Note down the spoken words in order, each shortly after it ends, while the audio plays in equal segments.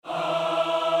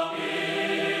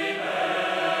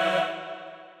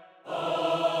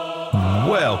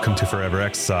Welcome to Forever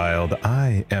Exiled.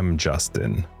 I am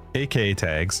Justin, aka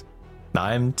Tags.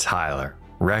 I'm Tyler,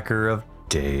 Wrecker of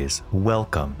Days.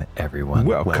 Welcome, everyone.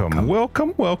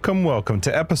 Welcome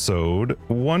to episode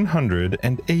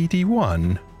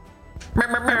 181. Oh, we've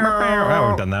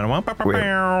done that in a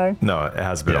while. No, it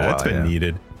has been a while. It's been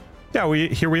needed. Yeah,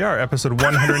 here we are, episode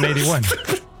 181.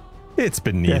 It's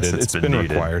been needed. Yes, it's been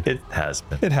required. It has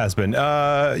been. It has been.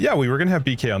 Yeah, we were going to have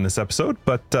BK on this episode,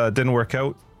 but didn't work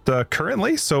out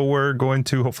currently. So we're going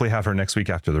to hopefully have her next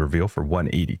week after the reveal for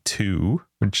 182,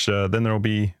 which then there will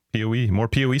be more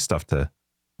PoE stuff to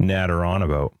natter on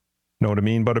about. Know what I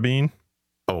mean, Butterbean?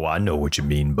 Oh, I know what you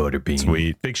mean, Butterbean.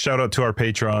 Sweet. Big shout out to our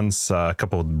patrons. A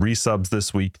couple of resubs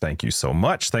this week. Thank you so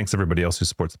much. Thanks everybody else who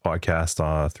supports the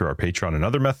podcast through our Patreon and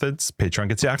other methods. Patreon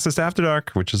gets you access to After Dark,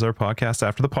 which is our podcast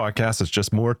after the podcast. It's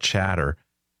just more chatter,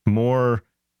 more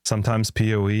sometimes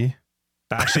PoE.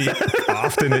 Actually,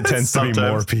 often it tends to be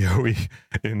more PoE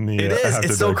in the. It is.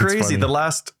 It's so crazy. The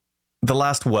last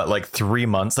what, like 3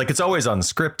 months? Like it's always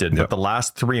unscripted, but the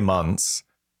last 3 months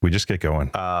we just get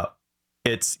going.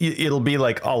 It'll be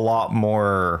like a lot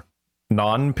more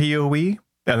non-PoE,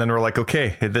 and then we're like,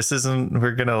 okay,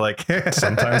 we're gonna like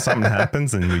sometimes something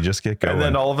happens and we just get going, and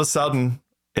then all of a sudden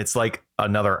it's like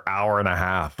another hour and a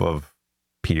half of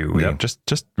PoE. Yep,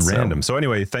 just random. So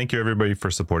anyway, thank you everybody for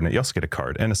supporting it. You also get a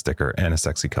card and a sticker and a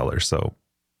sexy color, so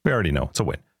we already know it's a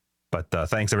win. But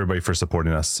thanks everybody for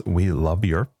supporting us. We love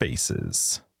your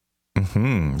faces.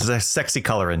 There's a sexy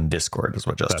color in Discord is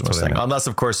what Justin was saying. Unless,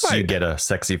 of course, you get a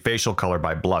sexy facial color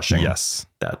by blushing. Yes,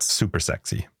 that's super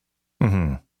sexy.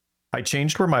 I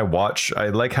changed where my watch. I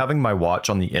like having my watch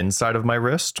on the inside of my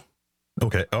wrist.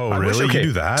 Okay. Oh, really? You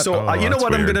do that? So you know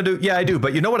what weird. I'm going to do? Yeah, I do.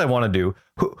 But you know what I want to do?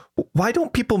 Why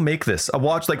don't people make this a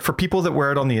watch like for people that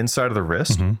wear it on the inside of the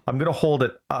wrist? I'm going to hold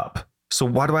it up. So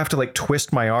why do I have to like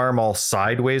twist my arm all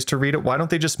sideways to read it? Why don't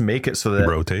they just make it so that it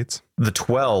rotates? The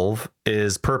 12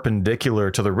 is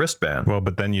perpendicular to the wristband. Well,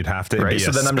 but then you'd have to be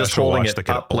so then I'm just holding it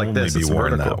up like this. It's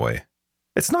worn that way.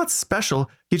 It's not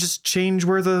special. You just change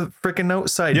where the freaking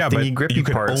outside thingy grippy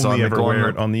parts only on ever wear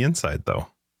it on the inside though.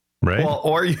 Right. Well,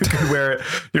 or you could wear it,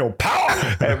 pow,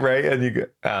 right? And you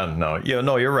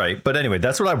no, you're right. But anyway,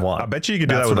 that's what I want. I bet you could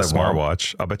do that with a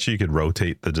smartwatch. I bet you could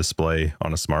rotate the display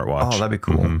on a smartwatch. Oh, that'd be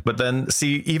cool. But then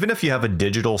see, even if you have a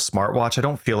digital smartwatch, I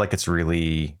don't feel like it's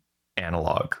really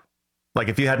analog. Like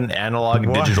if you had an analog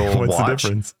digital What's watch, the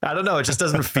difference? I don't know. It just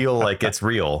doesn't feel like it's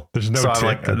real. There's no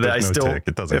tick. Tick.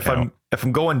 It doesn't count. If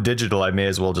I'm going digital, I may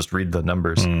as well just read the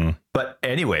numbers. But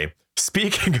anyway,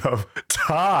 speaking of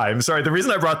time, sorry, the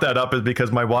reason I brought that up is because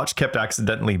my watch kept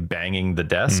accidentally banging the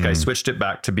desk. I switched it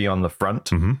back to be on the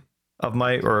front of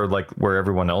or like where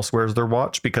everyone else wears their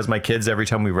watch, because my kids, every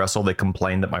time we wrestle, they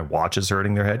complain that my watch is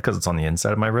hurting their head because it's on the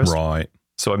inside of my wrist. Right.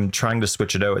 So I'm trying to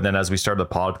switch it out. And then as we started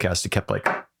the podcast, it kept like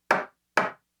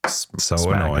so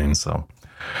smacking. annoying. So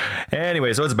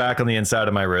anyway, so it's back on the inside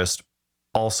of my wrist.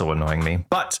 Also annoying me.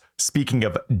 But speaking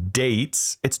of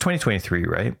dates, it's 2023,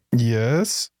 right?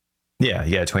 Yes. Yeah,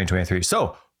 2023.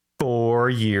 So 4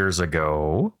 years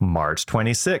ago, March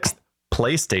 26th,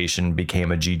 PlayStation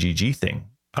became a GGG thing.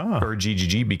 Or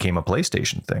GGG became a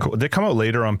PlayStation thing. Cool. They come out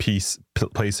later on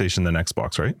PlayStation than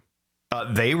Xbox, right?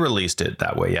 They released it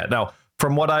that way, yeah. Now,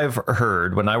 from what I've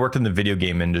heard, when I worked in the video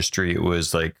game industry, it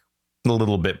was like a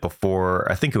little bit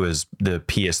before, I think it was the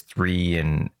PS3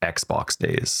 and Xbox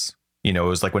days. It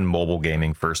was like when mobile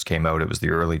gaming first came out. It was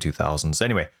the early 2000s.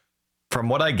 Anyway, from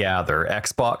what I gather,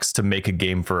 Xbox, to make a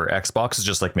game for Xbox is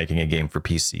just like making a game for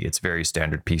PC. It's very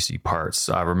standard PC parts.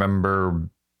 I remember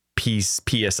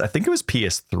I think it was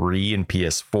PS3 and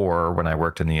PS4 when I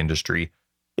worked in the industry.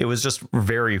 It was just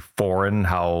very foreign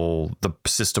how the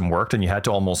system worked, and you had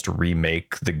to almost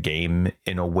remake the game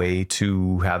in a way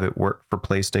to have it work for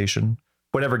PlayStation.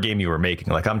 Whatever game you were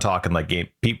making, like I'm talking like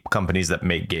companies that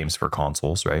make games for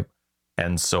consoles, right?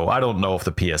 And so I don't know if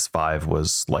the PS5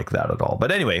 was like that at all.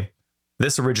 But anyway,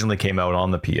 this originally came out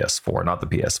on the PS4, not the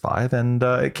PS5, and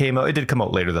it did come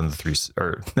out later than the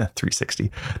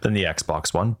 360, than the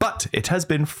Xbox One, but it has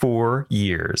been 4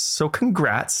 years. So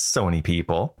congrats, Sony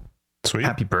people. Sweet.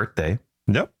 Happy birthday.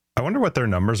 Yep. I wonder what their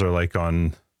numbers are like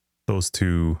on those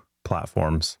two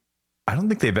platforms. I don't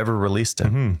think they've ever released it.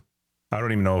 I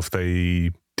don't even know if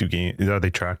they do games. Are they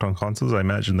tracked on consoles? I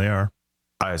imagine they are.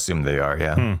 I assume they are,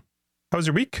 yeah. How was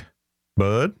your week,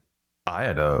 bud? I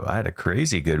had a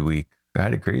crazy good week.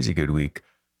 You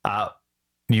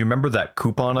remember that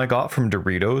coupon I got from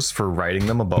Doritos for writing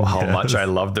them about how much I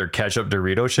loved their ketchup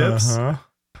Dorito chips?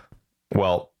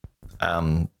 Well,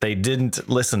 they didn't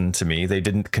listen to me. They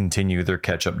didn't continue their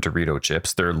ketchup Dorito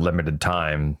chips. Their limited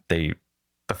time. The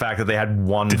The fact that they had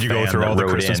one. Did you go through all the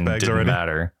Christmas bags didn't already?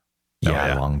 Matter.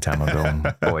 Yeah, a long time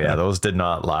ago. Oh yeah, those did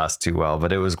not last too well,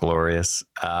 but it was glorious.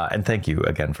 And thank you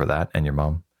again for that, and your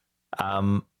mom.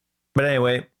 But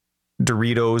anyway,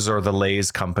 Doritos or the Lay's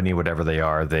company, whatever they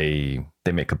are, they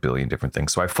make a billion different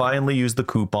things. So I finally used the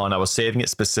coupon. I was saving it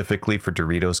specifically for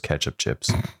Doritos ketchup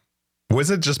chips. Was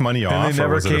it just money off, or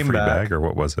was it a free bag, or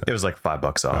what was it? It was like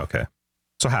 $5 off. Okay,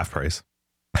 so half price.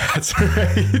 That's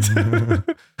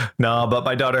right. No, but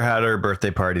my daughter had her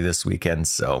birthday party this weekend,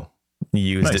 so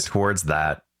used it towards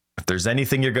that. If there's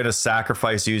anything you're going to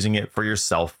sacrifice using it for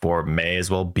yourself for, may as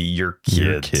well be your kids.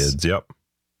 Your kids, yep.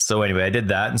 So anyway, I did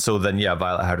that. And so then, yeah,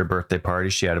 Violet had her birthday party.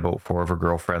 She had about 4 of her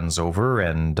girlfriends over,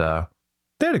 and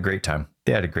they had a great time.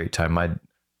 I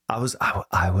was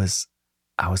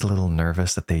a little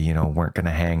nervous that they, weren't going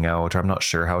to hang out. I'm not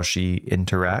sure how she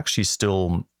interacts. She's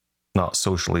still not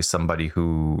socially somebody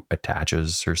who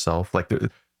attaches herself. Like,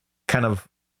 kind of,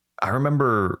 I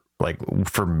remember, like,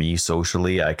 for me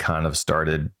socially, I kind of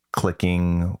started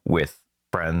clicking with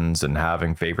friends and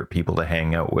having favorite people to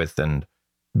hang out with, and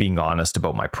being honest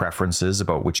about my preferences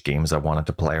about which games I wanted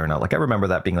to play or not. Like, I remember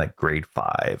that being like grade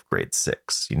 5, grade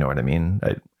 6. You know what I mean?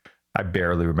 I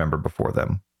barely remember before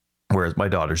them. Whereas my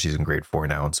daughter, she's in grade 4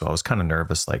 now. And so I was kind of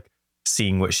nervous, like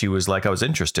seeing what she was like. I was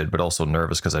interested, but also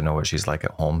nervous because I know what she's like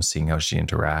at home, seeing how she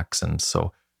interacts. And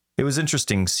so it was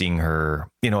interesting seeing her,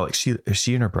 like she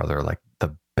and her brother are like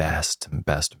the best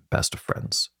of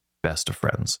friends.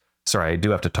 Sorry, I do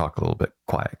have to talk a little bit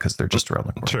quiet because they're just around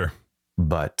the corner. Sure.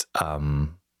 But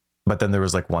then there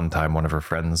was like one time one of her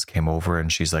friends came over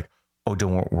and she's like, "Oh,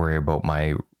 don't worry about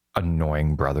my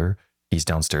annoying brother. He's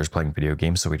downstairs playing video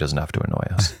games, so he doesn't have to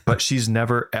annoy us." But she's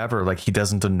never ever, like, he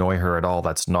doesn't annoy her at all.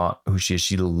 That's not who she is.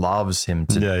 She loves him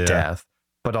to death.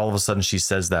 But all of a sudden she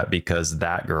says that because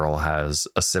that girl has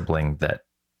a sibling that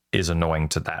is annoying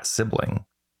to that sibling.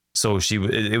 So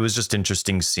it was just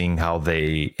interesting seeing how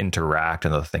they interact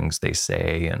and the things they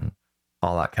say and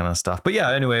all that kind of stuff. But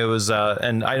yeah, anyway, it was,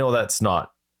 and I know that's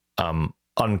not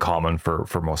uncommon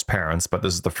for most parents, but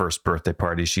this is the first birthday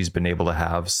party she's been able to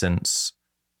have since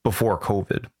before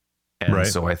COVID. And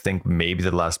so I think maybe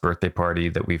the last birthday party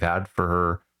that we've had for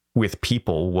her with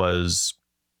people was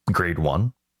grade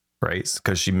 1, right?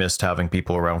 Because she missed having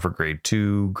people around for grade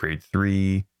 2, grade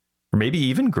 3, or maybe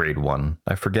even grade 1.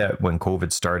 I forget when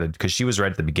COVID started, because she was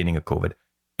right at the beginning of COVID.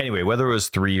 Anyway, whether it was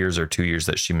 3 years or 2 years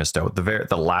that she missed out,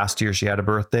 the last year she had a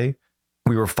birthday,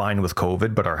 we were fine with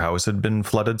COVID, but our house had been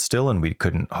flooded still and we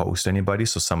couldn't host anybody.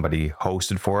 So somebody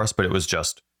hosted for us, but it was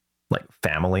just like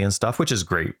family and stuff, which is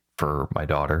great for my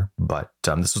daughter. But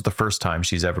this was the first time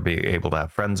she's ever been able to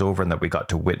have friends over and that we got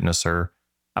to witness her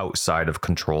outside of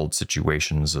controlled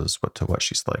situations as to what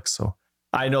she's like. So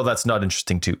I know that's not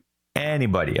interesting to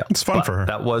anybody else. It's fun for her.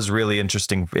 That was really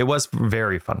interesting. It was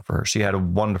very fun for her. She had a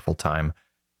wonderful time.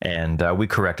 And we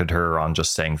corrected her on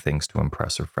just saying things to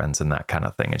impress her friends and that kind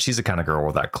of thing. And she's the kind of girl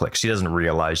with that click. She doesn't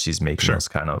realize she's making those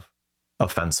kind of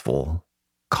offenseful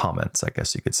comments, I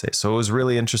guess you could say. So it was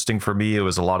really interesting for me. It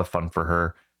was a lot of fun for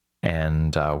her.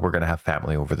 And we're going to have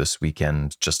family over this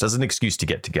weekend just as an excuse to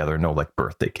get together. No like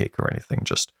birthday cake or anything.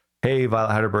 Just, hey,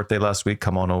 Violet had her birthday last week.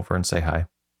 Come on over and say hi.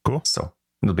 Cool. So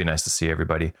it'll be nice to see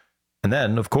everybody. And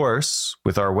then, of course,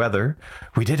 with our weather,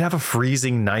 we did have a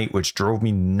freezing night, which drove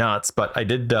me nuts. But I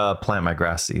did plant my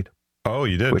grass seed. Oh,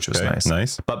 you did? Which was nice.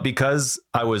 Nice. But because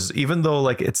I was, even though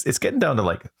like it's getting down to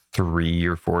like 3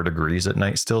 or 4 degrees at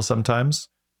night still sometimes.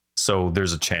 So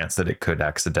there's a chance that it could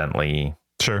accidentally,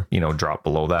 drop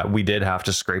below that. We did have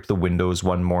to scrape the windows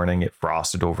one morning. It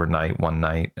frosted overnight one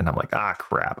night. And I'm like,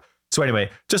 crap. So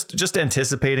anyway, just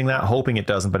anticipating that, hoping it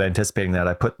doesn't, but anticipating that,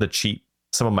 I put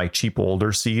some of my cheap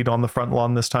older seed on the front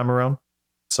lawn this time around.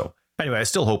 So anyway, I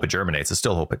still hope it germinates. I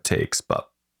still hope it takes, but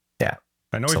yeah.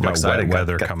 I know we've got wet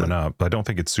weather coming up. I don't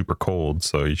think it's super cold,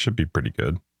 so you should be pretty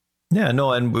good. Yeah,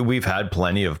 no, and we've had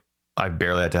plenty of, I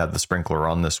barely had to have the sprinkler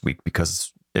on this week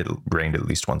because it rained at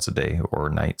least once a day or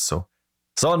night. So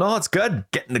no, it's good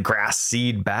getting the grass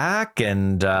seed back.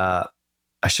 And I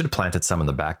should have planted some in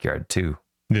the backyard too.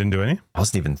 You didn't do any? I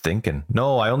wasn't even thinking.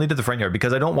 No, I only did the front yard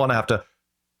because I don't want to have to,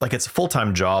 like, it's a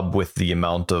full-time job with the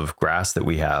amount of grass that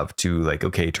we have to like,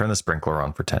 okay, turn the sprinkler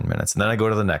on for 10 minutes. And then I go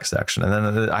to the next section and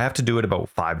then I have to do it about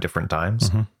 5 different times.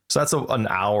 Mm-hmm. So that's an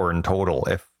hour in total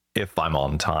if I'm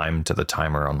on time to the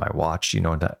timer on my watch,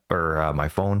 or my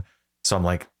phone. So I'm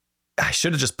like, I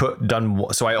should have just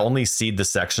so I only seed the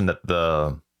section that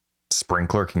the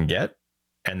sprinkler can get.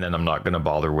 And then I'm not going to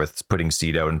bother with putting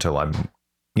seed out until I'm,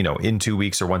 in 2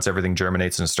 weeks or once everything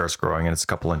germinates and starts growing and it's a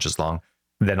couple inches long.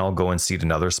 Then I'll go and seed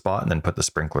another spot and then put the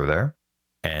sprinkler there.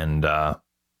 And, but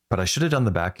I should have done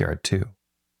the backyard too.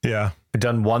 Yeah. I've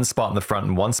done one spot in the front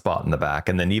and one spot in the back.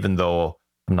 And then even though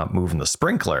I'm not moving the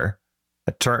sprinkler,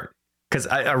 I turn, because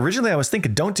originally I was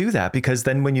thinking, don't do that, because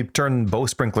then when you turn both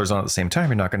sprinklers on at the same time,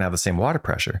 you're not going to have the same water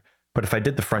pressure. But if I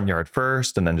did the front yard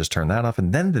first and then just turn that off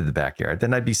and then did the backyard,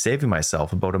 then I'd be saving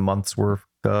myself about a month's worth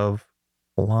of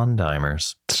lawn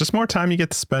dimers. It's just more time you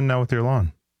get to spend now with your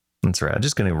lawn. That's right. I'm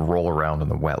just going to roll around on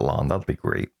the wet lawn. That'll be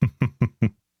great.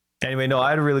 Anyway, no, I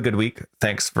had a really good week.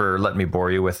 Thanks for letting me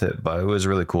bore you with it, but it was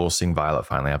really cool seeing Violet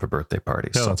finally have a birthday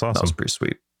party. Yeah, that's awesome. That was pretty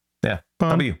sweet. Yeah.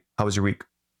 How about you? How was your week?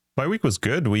 My week was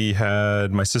good.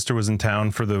 My sister was in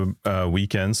town for the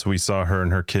weekend, so we saw her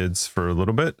and her kids for a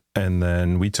little bit. And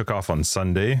then we took off on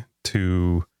Sunday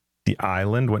to the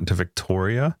island, went to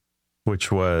Victoria,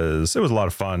 it was a lot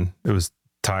of fun. It was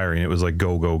tiring. It was like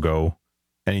go, go, go.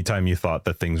 Anytime you thought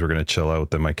that things were going to chill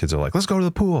out, then my kids are like, let's go to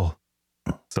the pool.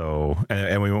 So,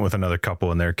 and we went with another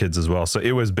couple and their kids as well. So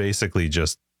it was basically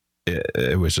just,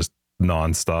 it was just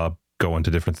nonstop going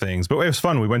to different things, but it was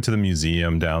fun. We went to the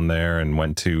museum down there and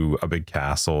went to a big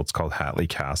castle. It's called Hatley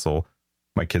Castle.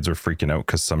 My kids were freaking out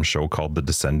because some show called The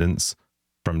Descendants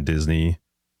from Disney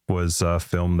was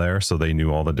filmed there. So they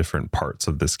knew all the different parts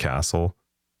of this castle.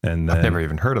 And then, I've never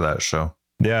even heard of that show.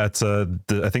 Yeah, it's I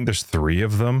think there's 3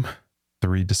 of them,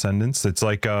 3 Descendants. It's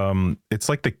like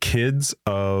the kids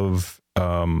of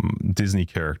Disney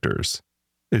characters.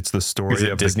 It's the story Is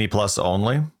it of Disney Plus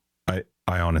only. I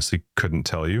honestly couldn't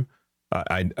tell you.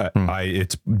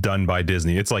 It's done by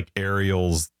Disney. It's like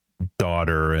Ariel's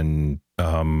daughter and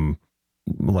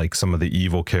like some of the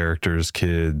evil characters'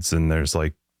 kids, and there's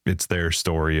like it's their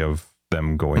story of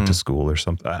them going to school or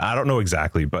something. I don't know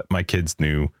exactly, but my kids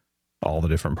knew all the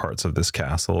different parts of this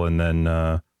castle. And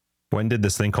then Gwen did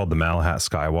this thing called the Malahat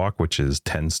Skywalk, which is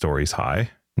 10 stories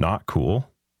high. Not cool.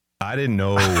 I didn't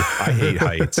know. I hate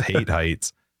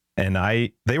heights. And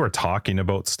they were talking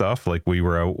about stuff, like we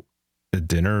were out at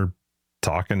dinner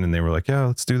talking and they were like, yeah,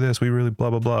 let's do this. We really blah,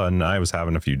 blah, blah. And I was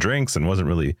having a few drinks and wasn't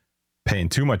really paying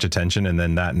too much attention. And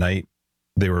then that night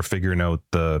they were figuring out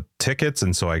the tickets.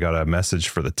 And so I got a message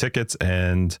for the tickets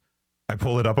and I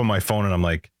pull it up on my phone and I'm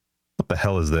like, what the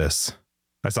hell is this?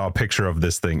 I saw a picture of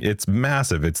this thing. It's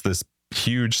massive. It's this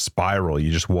huge spiral.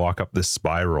 You just walk up this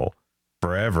spiral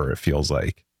forever, it feels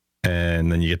like.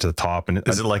 And then you get to the top and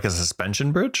is it like a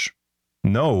suspension bridge?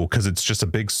 No, because it's just a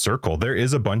big circle. There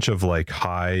is a bunch of like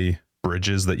high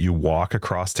bridges that you walk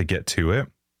across to get to it.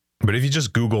 But if you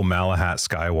just Google Malahat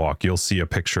Skywalk, you'll see a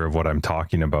picture of what I'm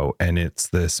talking about. And it's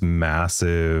this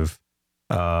massive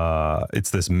tower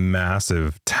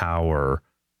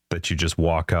that you just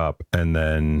walk up, and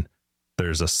then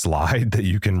there's a slide that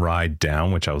you can ride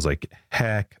down, which I was like,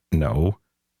 heck no.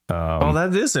 Oh,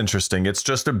 that is interesting. It's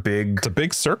just a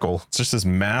big circle. It's just this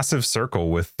massive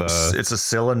circle with it's a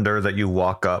cylinder that you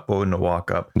walk up.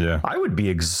 Yeah. I would be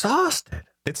exhausted.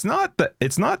 It's not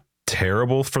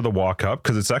terrible for the walk up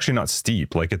because it's actually not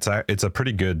steep. Like it's a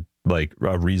pretty good, like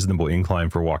a reasonable incline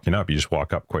for walking up. You just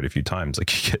walk up quite a few times.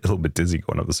 Like you get a little bit dizzy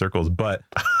going up the circles, but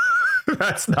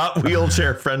that's not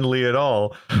wheelchair friendly at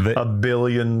all. A 1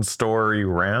 billion story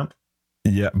ramp.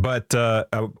 Yeah. But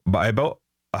by about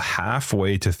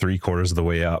halfway to 3/4 of the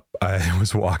way up, I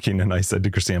was walking and I said to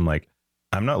Christine, I'm like,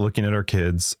 I'm not looking at our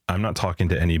kids. I'm not talking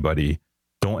to anybody.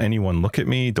 Don't anyone look at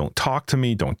me. Don't talk to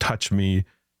me. Don't touch me.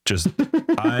 Just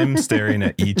I'm staring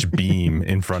at each beam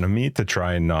in front of me to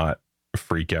try and not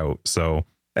freak out. So,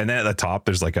 and then at the top,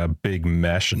 there's like a big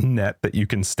mesh net that you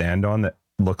can stand on that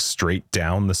looks straight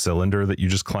down the cylinder that you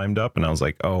just climbed up. And I was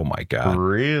like, oh my God.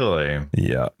 Really?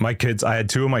 Yeah. I had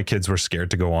 2 of my kids were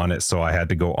scared to go on it. So I had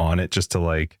to go on it just to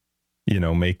like,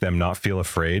 make them not feel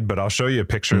afraid. But I'll show you a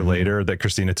picture later that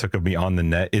Christina took of me on the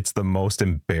net. It's the most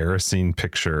embarrassing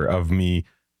picture of me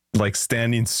like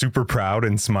standing super proud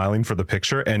and smiling for the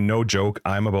picture. And no joke,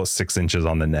 I'm about 6 inches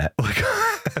on the net. Like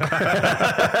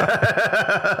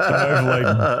I've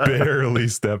like barely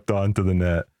stepped onto the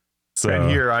net. So,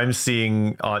 and here I'm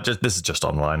seeing this is just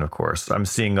online, of course. I'm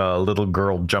seeing a little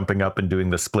girl jumping up and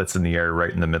doing the splits in the air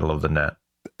right in the middle of the net.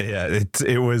 Yeah,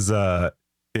 it was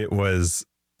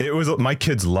my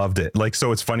kids loved it. Like,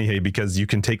 so it's funny, hey, because you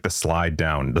can take the slide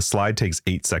down. The slide takes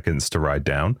 8 seconds to ride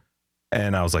down.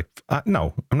 And I was like,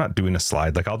 no, I'm not doing a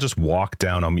slide. Like, I'll just walk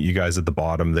down. I'll meet you guys at the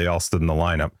bottom. They all stood in the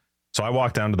lineup. So I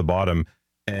walked down to the bottom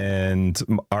and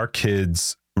our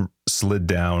kids slid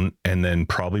down and then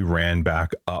probably ran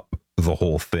back up the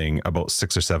whole thing about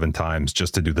 6 or 7 times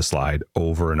just to do the slide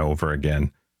over and over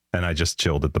again. And I just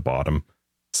chilled at the bottom.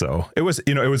 So it was,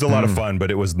 it was a lot of fun,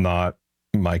 but it was not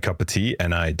my cup of tea.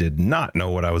 And I did not know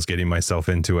what I was getting myself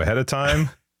into ahead of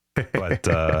time. But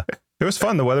it was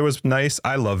fun. The weather was nice.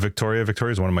 I love Victoria.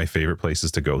 Victoria is one of my favorite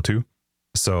places to go to.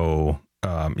 So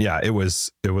Yeah, it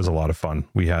was a lot of fun.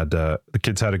 We had the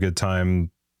kids had a good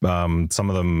time. Some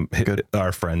of them,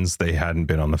 our friends, they hadn't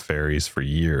been on the ferries for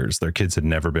years. Their kids had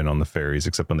never been on the ferries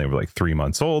except when they were like 3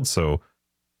 months old. So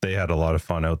they had a lot of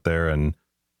fun out there, and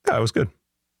yeah, it was good.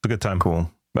 It's a good time.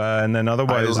 Cool. And then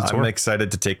otherwise, I'm excited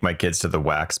to take my kids to the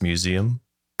wax museum.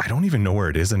 I don't even know where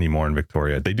it is anymore in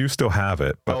Victoria. They do still have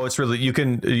it. But it's really, you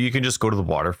can just go to the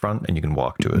waterfront and you can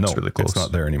walk to it. It's really close. It's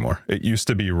not there anymore. It used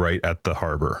to be right at the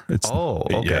harbor.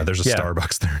 Okay. Yeah, there's a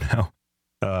Starbucks there now.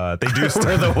 They do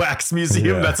still the wax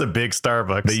museum. Yeah. That's a big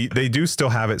Starbucks. They do still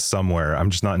have it somewhere.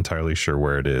 I'm just not entirely sure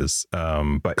where it is.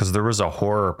 But because there was a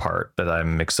horror part that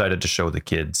I'm excited to show the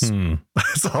kids.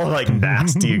 It's all like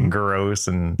nasty and gross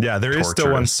and yeah, there is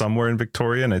still one somewhere in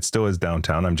Victoria, and it still is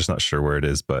downtown. I'm just not sure where it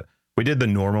is, but we did the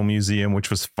normal museum, which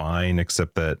was fine,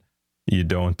 except that you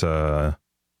don't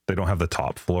they don't have the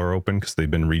top floor open because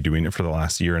they've been redoing it for the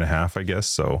last year and a half, I guess.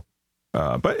 So,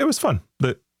 but it was fun.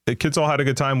 The kids all had a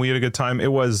good time. We had a good time.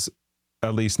 It was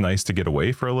at least nice to get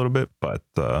away for a little bit, but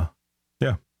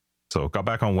yeah. So got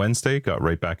back on Wednesday, got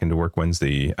right back into work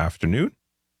Wednesday afternoon.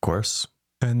 Of course.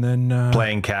 And then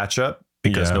playing catch up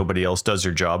because nobody else does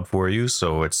your job for you.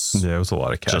 So it was a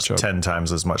lot of catch up. 10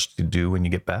 times as much to do when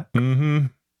you get back. Mm-hmm.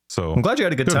 So I'm glad you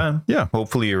had a good time. Yeah.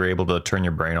 Hopefully you were able to turn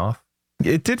your brain off.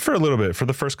 It did for a little bit. For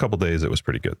the first couple of days, it was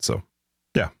pretty good. So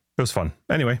yeah, it was fun.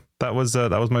 Anyway, that was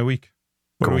my week.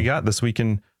 What do we got this week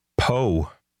in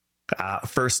Poe?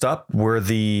 First up were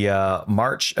the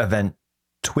March event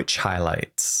Twitch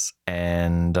highlights.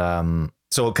 And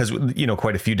so because,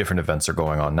 quite a few different events are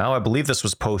going on now. I believe this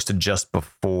was posted just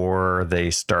before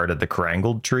they started the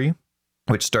Crangled Tree,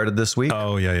 which started this week.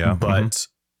 Oh, yeah. But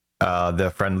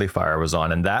the Friendly Fire was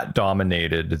on, and that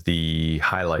dominated the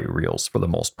highlight reels for the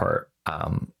most part.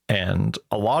 And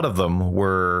a lot of them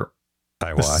were,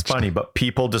 this is funny, but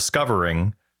people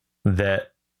discovering that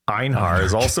Einhar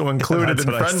is also included in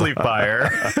Friendly Fire.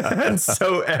 And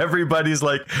so everybody's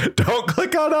like, don't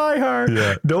click on Einhar.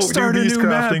 Yeah. Don't start do a new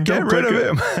crafting. Get rid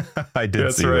of him. I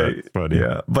did see that. Funny.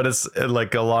 Yeah. But it's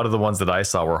like a lot of the ones that I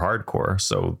saw were hardcore.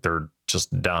 So they're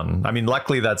just done. I mean,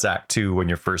 luckily that's Act 2 when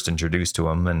you're first introduced to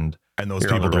them. And those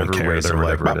people don't care. They're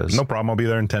like, no problem. I'll be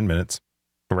there in 10 minutes.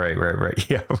 Right.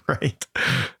 Yeah, right.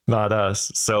 Not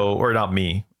us. So, or not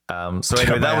me. So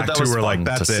anyway, that was fun like,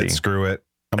 that's to it. See. Screw it.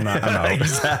 I'm out.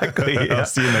 Exactly. I'll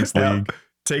see you next league.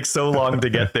 Takes so long to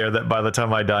get there that by the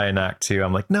time I die in Act 2,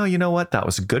 I'm like, no, you know what? That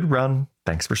was a good run.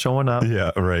 Thanks for showing up.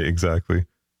 Yeah, right. Exactly.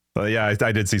 Yeah,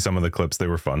 I did see some of the clips. They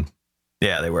were fun.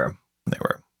 Yeah, they were.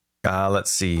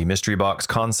 Let's see. Mystery box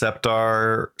concept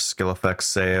art, skill effects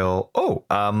sale.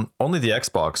 Only the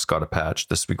Xbox got a patch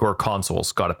this week, or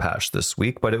consoles got a patch this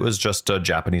week, but it was just a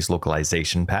Japanese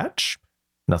localization patch.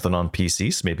 Nothing on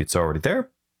PC, so maybe it's already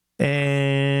there.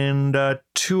 And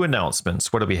 2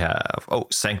 announcements. What do we have?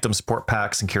 Sanctum support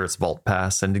packs and Kirit's Vault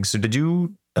Pass ending. So did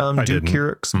you do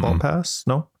Kirit's Vault Pass?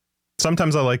 No?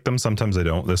 Sometimes I like them, sometimes I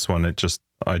don't. This one,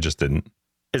 I just didn't.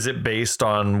 Is it based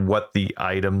on what the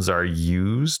items are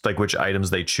used? Like which items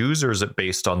they choose, or is it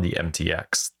based on the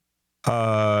MTX?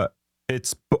 I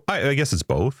guess it's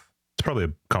both. It's probably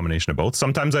a combination of both.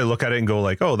 Sometimes I look at it and go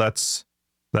like, oh, that's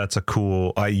a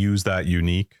cool, I use that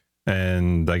unique.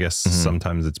 And I guess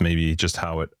sometimes it's maybe just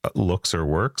how it looks or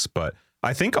works. But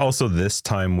I think also this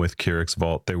time with Kirik's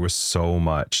Vault, there was so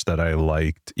much that I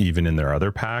liked even in their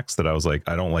other packs that I was like,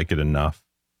 I don't like it enough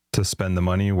to spend the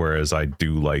money. Whereas I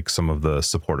do like some of the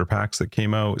supporter packs that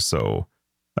came out. So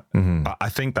I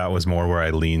think that was more where I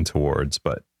lean towards.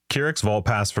 But Kirik's Vault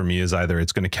Pass for me is either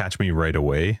it's going to catch me right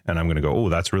away and I'm going to go, oh,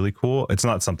 that's really cool. It's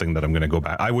not something that I'm going to go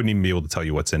back. I wouldn't even be able to tell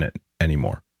you what's in it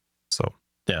anymore. So,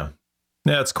 yeah.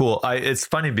 Yeah, it's cool. It's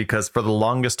funny because for the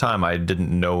longest time, I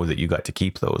didn't know that you got to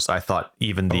keep those. I thought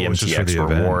even the MTX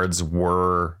rewards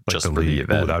were like just for the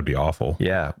event. Oh, that would be awful.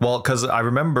 Yeah. Well, because I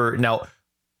remember now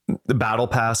the battle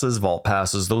passes, vault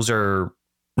passes, those are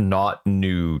not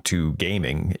new to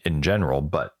gaming in general.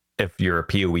 But if you're a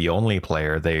PoE only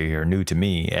player, they are new to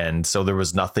me. And so there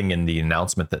was nothing in the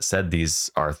announcement that said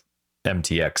these are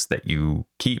MTX that you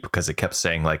keep, because it kept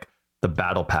saying like the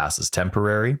battle pass is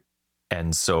temporary.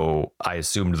 And so I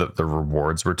assumed that the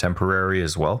rewards were temporary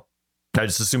as well. I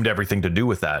just assumed everything to do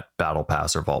with that battle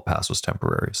pass or vault pass was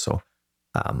temporary. So,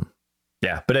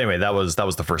 yeah. But anyway, that was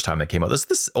the first time it came out.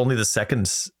 This only the second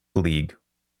league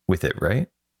with it, right?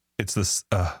 It's this.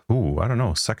 I don't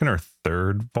know, second or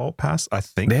third vault pass. I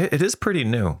think it is pretty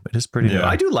new. It is pretty new.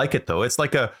 I do like it though. It's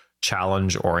like a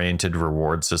challenge oriented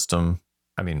reward system.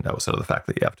 I mean, outside of the fact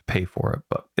that you have to pay for it,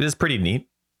 but it is pretty neat.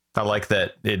 I like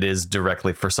that it is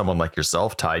directly for someone like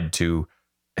yourself tied to,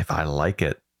 if I like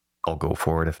it, I'll go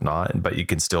for it. If not, but you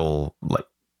can still, like,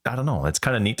 I don't know. It's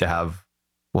kind of neat to have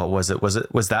what was it? Was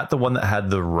that the one that had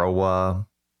the Roa,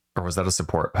 or was that a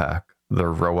support pack? The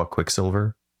Roa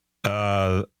Quicksilver?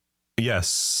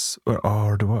 Yes.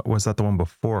 Or was that the one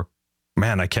before?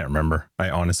 Man, I can't remember. I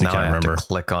honestly Now can't I have remember. to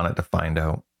click on it to find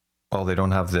out. Oh, they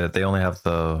don't have they only have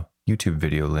the YouTube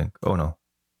video link. Oh no.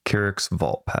 Kyric's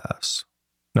Vault Pass.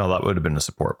 No, that would have been a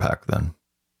support pack then.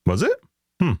 Was it?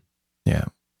 Yeah.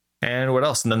 And what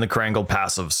else? And then the Krangle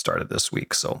passive started this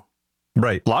week. So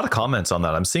Right. a lot of comments on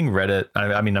that. I'm seeing Reddit.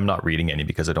 I mean, I'm not reading any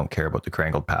because I don't care about the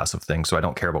Krangle passive thing. So I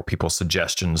don't care about people's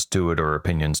suggestions to it or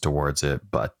opinions towards it.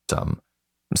 But I'm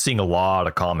seeing a lot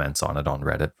of comments on it on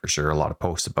Reddit for sure. A lot of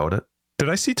posts about it. Did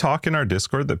I see talk in our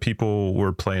Discord that people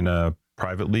were playing a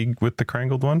private league with the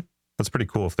Krangled one? That's pretty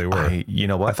cool if they were. You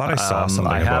know what? I thought I saw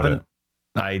something about it.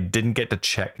 I didn't get to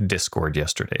check Discord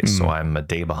yesterday, so I'm a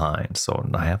day behind. So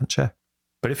I haven't checked.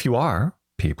 But if you are,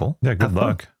 people, yeah, good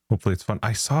luck. Hopefully it's fun.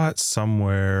 I saw it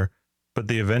somewhere, but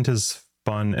the event is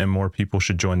fun and more people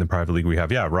should join the private league we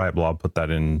have. Yeah, Riot Blob put that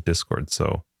in Discord.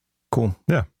 So cool.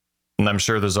 Yeah. And I'm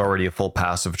sure there's already a full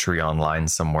passive tree online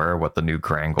somewhere. What the new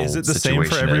Krangle is it the same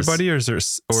for everybody, or is there? Or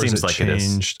seems is it like changed?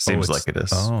 It is. Seems like it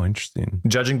is. Oh, interesting.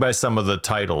 Judging by some of the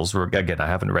titles, again, I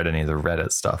haven't read any of the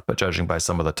Reddit stuff, but judging by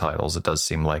some of the titles, it does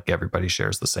seem like everybody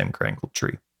shares the same Krangle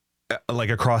tree.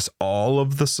 Like across all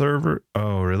of the server?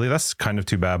 Oh, really? That's kind of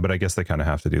too bad, but I guess they kind of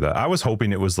have to do that. I was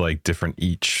hoping it was like different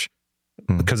each,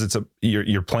 because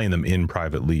you're playing them in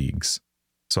private leagues.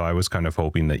 So I was kind of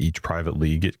hoping that each private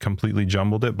league it completely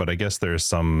jumbled it, but I guess there's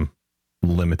some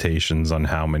limitations on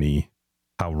how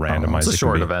randomized it's a it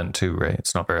short can be. event too, right?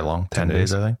 It's not very long. 10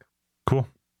 days, I think. Cool.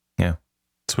 Yeah.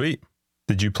 Sweet.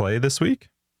 Did you play this week?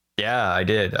 Yeah, I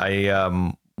did.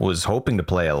 I was hoping to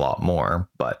play a lot more,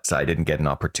 but I didn't get an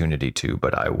opportunity to.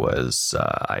 But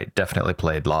I definitely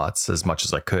played lots, as much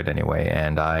as I could anyway.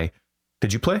 And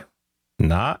did you play?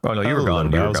 Not. Oh no, you were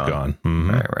gone. I was gone.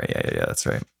 Mm-hmm. Right. Yeah. That's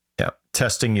right. Yeah,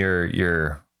 testing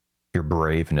your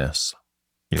braveness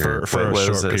for a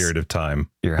short period of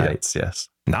time. Your heights, yes.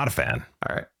 Not a fan.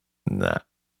 All right. Nah.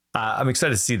 I'm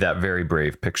excited to see that very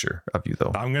brave picture of you,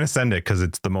 though. I'm gonna send it because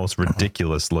it's the most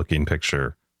ridiculous looking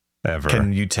picture ever.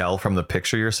 Can you tell from the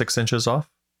picture you're 6 inches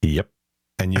off? Yep.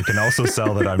 And you can also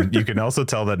tell that you can also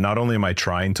tell that not only am I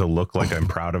trying to look like I'm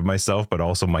proud of myself, but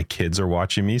also my kids are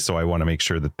watching me, so I want to make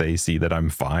sure that they see that I'm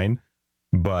fine.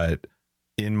 But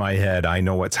in my head, I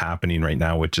know what's happening right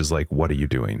now, which is like, what are you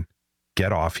doing?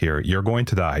 Get off here. You're going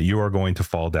to die. You are going to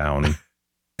fall down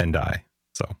and die.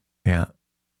 So, yeah.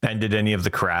 And did any of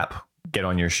the crap get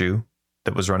on your shoe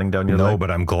that was running down your leg? leg? No, but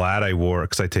I'm glad I wore,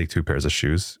 because I take 2 pairs of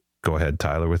shoes. Go ahead,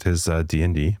 Tyler, with his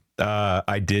D&D.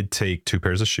 I did take 2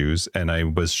 pairs of shoes, and I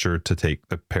was sure to take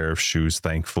a pair of shoes,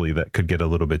 thankfully, that could get a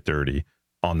little bit dirty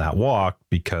on that walk,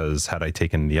 because had I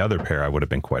taken the other pair, I would have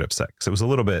been quite upset. Because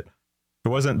it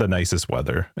wasn't the nicest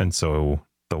weather. And so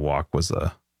the walk was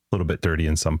a little bit dirty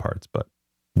in some parts, but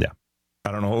yeah,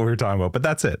 I don't know what we were talking about, but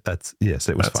that's it. Yes,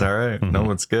 it was fine. All right. Mm-hmm.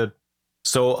 No, it's good.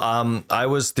 So I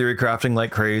was theory crafting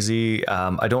like crazy.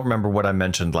 I don't remember what I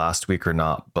mentioned last week or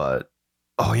not, but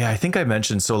oh yeah, I think I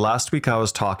mentioned. So last week I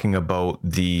was talking about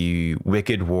the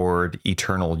Wicked Ward,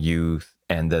 Eternal Youth,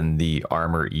 and then the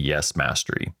Armor ES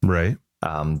Mastery. Right.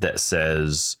 That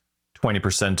says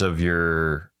 20% of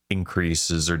your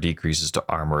increases or decreases to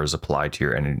armor is applied to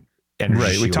your energy.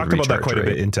 Right. We talked about that quite a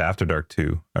bit into After Dark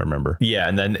too, I remember. Yeah.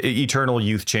 And then Eternal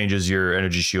Youth changes your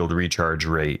energy shield recharge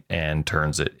rate and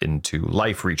turns it into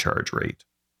life recharge rate.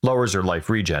 Lowers your life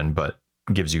regen, but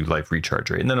gives you life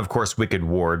recharge rate. And then, of course, Wicked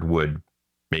Ward would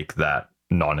make that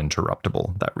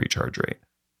non-interruptible, that recharge rate.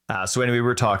 So anyway, we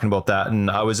were talking about that, and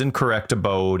I was incorrect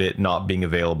about it not being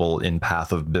available in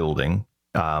Path of Building.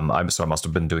 So I must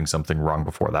have been doing something wrong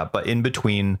before that. But in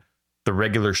between the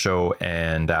regular show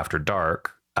and After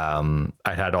Dark, I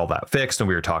had all that fixed, and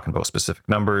we were talking about specific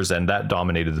numbers, and that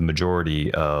dominated the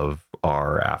majority of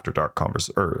our After Dark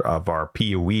of our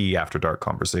PoE After Dark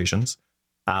conversations.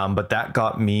 But that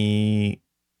got me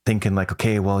thinking, like,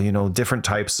 okay, well, different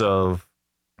types of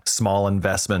small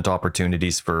investment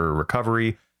opportunities for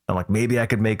recovery. I'm like, maybe I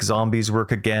could make zombies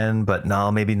work again, but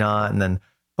no, maybe not. And then,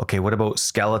 okay, what about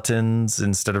skeletons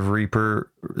instead of Reaper?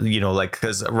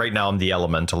 Because right now I'm the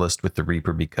Elementalist with the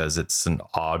Reaper because it's the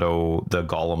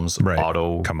golems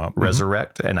auto come up,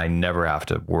 resurrect, and I never have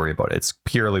to worry about it. It's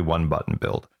purely one button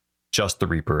build, just the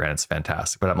Reaper, and it's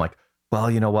fantastic. But I'm like,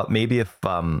 well, you know what? Maybe if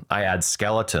I add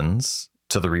skeletons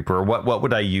to the Reaper, what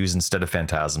would I use instead of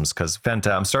phantasms? Because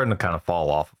I'm starting to kind of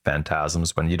fall off of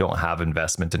phantasms when you don't have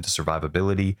investment into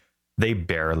survivability. They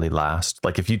barely last.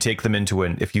 Like if you take them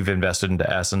if you've invested into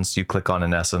essence, you click on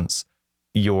an essence,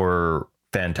 your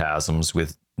phantasms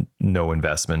with no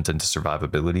investment into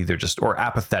survivability. They're just, or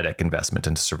apathetic investment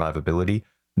into survivability.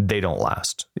 They don't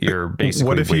last. You're basically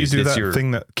what if you do that your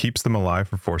thing that keeps them alive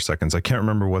for 4 seconds? I can't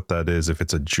remember what that is. If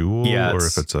it's a jewel or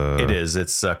if it's a...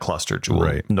 It's a cluster jewel,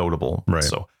 Right. notable. Right.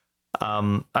 So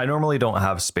I normally don't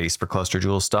have space for cluster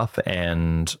jewel stuff,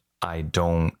 and I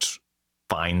don't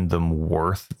find them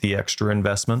worth the extra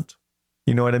investment.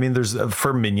 You know what I mean? There's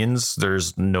for minions,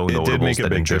 there's no It notables did make a that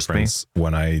big interest me. difference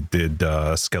when I did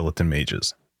skeleton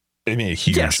mages. It made a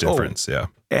huge difference. Yeah.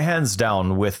 Hands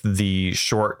down with the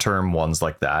short-term ones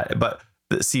like that. But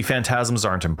see, phantasms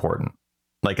aren't important.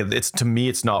 Like, it's, to me,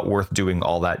 it's not worth doing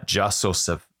all that just so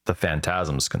the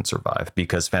phantasms can survive,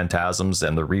 because phantasms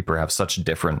and the Reaper have such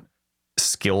different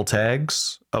skill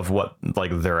tags of what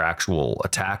like their actual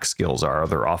attack skills are,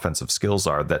 their offensive skills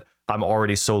are, that I'm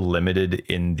already so limited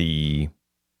in the,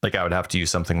 like, I would have to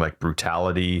use something like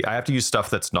brutality. I have to use stuff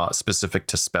that's not specific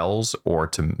to spells or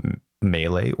to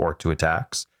melee or to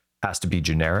attacks. Has to be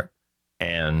generic.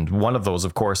 And one of those,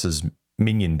 of course, is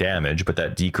minion damage, but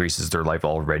that decreases their life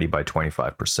already by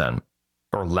 25%,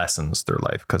 or lessens their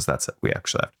life, because that's it. We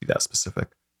actually have to be that specific.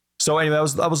 So anyway, I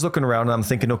was looking around and I'm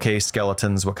thinking, okay,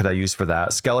 skeletons, what could I use for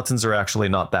that? Skeletons are actually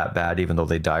not that bad, even though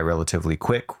they die relatively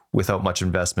quick without much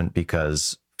investment,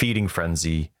 because feeding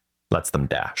frenzy lets them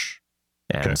dash.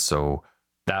 And so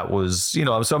that was, you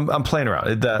know, so I'm playing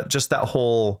around. Just that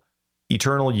whole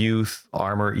Eternal Youth,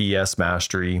 Armor, ES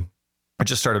Mastery, I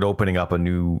just started opening up a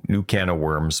new can of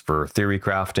worms for theory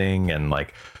crafting. And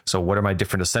like, so what are my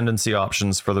different ascendancy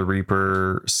options for the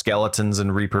Reaper? Skeletons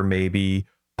and Reaper, maybe.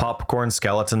 Popcorn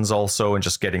skeletons also, and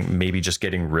just getting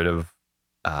rid of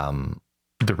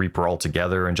the Reaper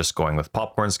altogether and just going with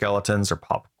popcorn skeletons or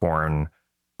popcorn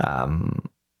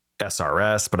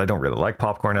SRS. But I don't really like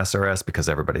popcorn SRS because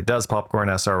everybody does popcorn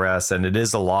SRS, and it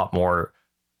is a lot more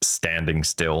standing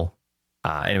still.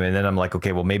 Anyway, and then I'm like,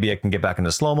 okay, well, maybe I can get back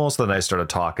into slow-mo. So then I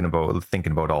started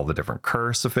thinking about all the different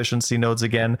curse efficiency nodes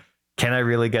again. Can I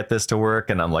really get this to work?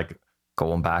 And I'm like,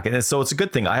 going back. And so it's a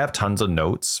good thing. I have tons of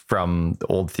notes from the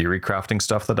old theory crafting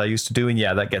stuff that I used to do. And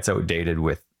yeah, that gets outdated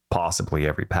with possibly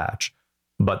every patch.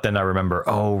 But then I remember,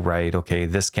 oh, right, okay,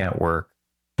 this can't work.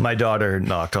 My daughter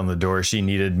knocked on the door. She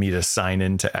needed me to sign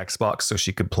into Xbox so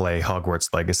she could play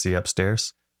Hogwarts Legacy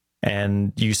upstairs.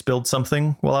 And you spilled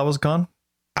something while I was gone?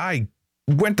 I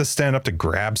went to stand up to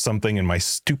grab something, and my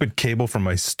stupid cable from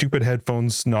my stupid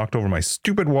headphones knocked over my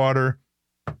stupid water.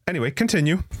 Anyway,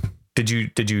 continue. Did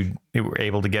you were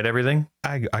able to get everything?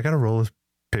 I got a roll of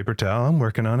paper towel. I'm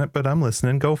working on it, but I'm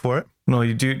listening. Go for it. No,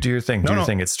 you do your thing. Do your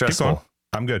thing. It's stressful.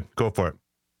 I'm good. Go for it.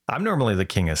 I'm normally the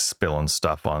king of spilling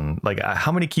stuff on, like,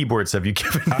 how many keyboards have you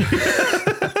given me?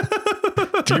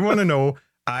 Do you want to know?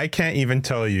 I can't even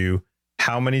tell you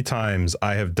how many times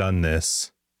I have done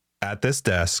this at this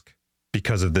desk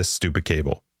because of this stupid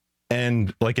cable.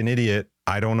 And like an idiot,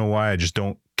 I don't know why I just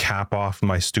don't cap off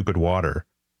my stupid water.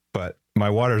 But my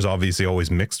water is obviously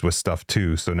always mixed with stuff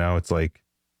too. So now it's like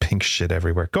pink shit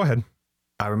everywhere. Go ahead.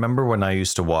 I remember when I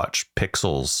used to watch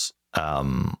Pixels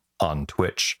on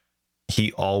Twitch,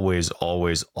 he always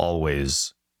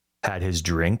had his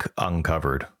drink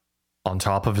uncovered on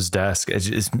top of his desk.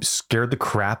 It scared the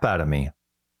crap out of me.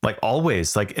 Like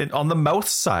always, like on the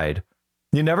mouse side.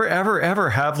 You never, ever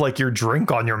have like your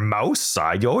drink on your mouse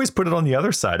side. You always put it on the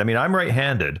other side. I mean, I'm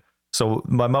right-handed. So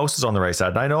my mouse is on the right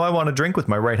side. And I know I want to drink with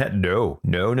my right hand. No.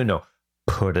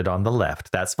 Put it on the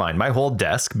left. That's fine. My whole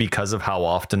desk, because of how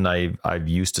often I've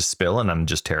used to spill, and I'm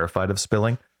just terrified of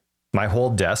spilling, my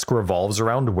whole desk revolves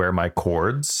around where my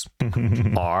cords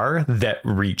are that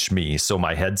reach me. So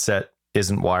my headset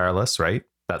isn't wireless, right?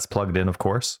 That's plugged in, of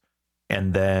course.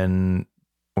 And then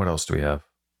what else do we have?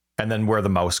 And then where the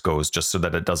mouse goes, just so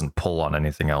that it doesn't pull on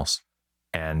anything else.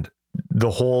 And the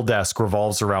whole desk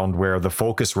revolves around where the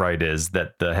Focusrite is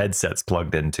that the headset's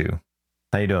plugged into.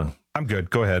 How you doing? I'm good.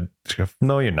 Go ahead.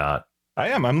 No, you're not. I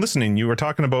am. I'm listening. You were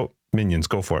talking about minions.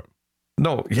 Go for it.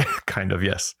 No, yeah, kind of,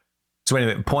 yes. So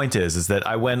anyway, point is that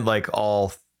I went like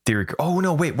all theory. Oh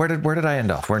no, wait, where did I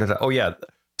end off? Oh yeah.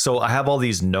 So I have all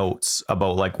these notes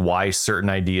about like why certain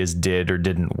ideas did or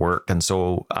didn't work. And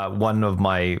so one of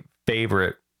my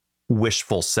favorite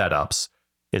wishful setups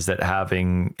is that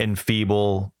having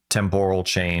enfeeble, temporal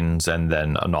chains, and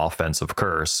then an offensive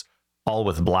curse, all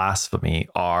with blasphemy,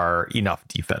 are enough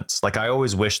defense. Like I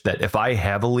always wish that if I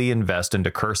heavily invest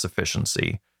into curse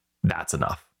efficiency, that's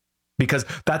enough, because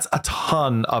that's a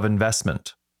ton of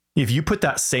investment. If you put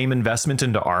that same investment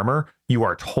into armor, you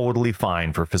are totally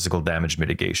fine for physical damage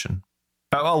mitigation.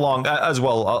 Along as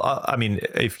well, I mean,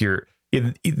 if you're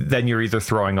then you're either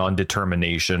throwing on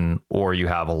determination or you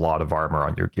have a lot of armor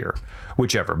on your gear,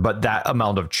 whichever. But that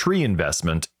amount of tree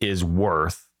investment is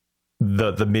worth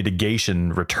the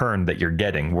mitigation return that you're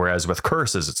getting. Whereas with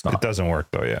curses, it's not. It doesn't work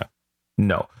though. Yeah.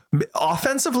 No.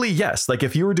 Offensively, yes. Like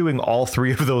if you were doing all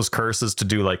three of those curses to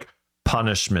do like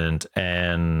punishment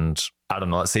and I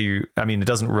don't know, let's say it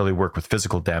doesn't really work with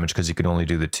physical damage because you can only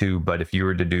do the two. But if you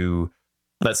were to do,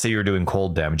 let's say you're doing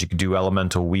cold damage, you could do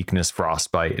elemental weakness,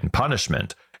 frostbite, and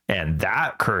punishment. And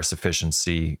that curse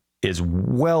efficiency is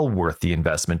well worth the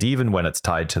investment, even when it's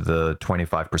tied to the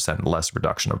 25% less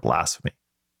reduction of blasphemy.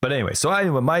 But anyway, so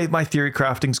anyway, my theory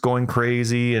crafting's going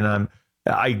crazy, and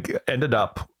I ended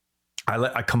up,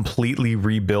 I completely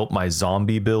rebuilt my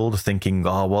zombie build, thinking,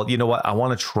 oh well, you know what, I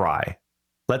want to try.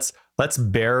 Let's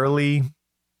barely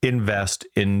invest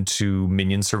into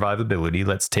minion survivability.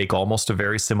 Let's take almost a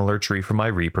very similar tree from my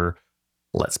Reaper.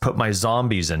 Let's put my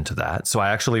zombies into that. So I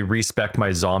actually respec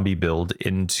my zombie build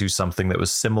into something that was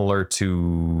similar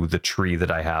to the tree that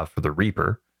I have for the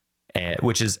Reaper,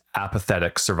 which is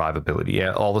apathetic survivability.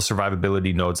 Yeah, all the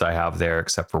survivability nodes I have there,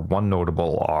 except for one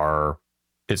notable,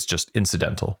 it's just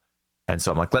incidental. And so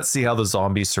I'm like, let's see how the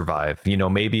zombies survive. You know,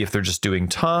 maybe if they're just doing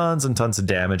tons and tons of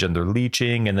damage and they're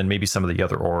leeching, and then maybe some of the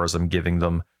other auras I'm giving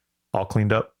them all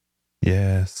cleaned up.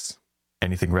 Yes.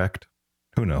 Anything wrecked?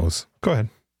 Who knows? Go ahead.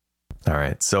 All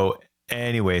right. So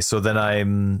anyway, so then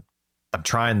I'm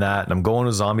trying that and I'm going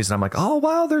to zombies and I'm like, oh,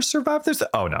 wow, they're survived.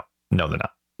 Oh, no, they're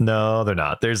not. No, they're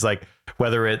not. There's like,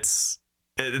 there's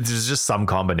just some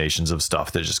combinations of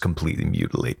stuff that just completely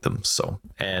mutilate them. So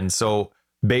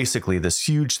basically this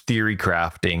huge theory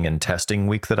crafting and testing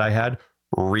week that I had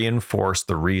reinforced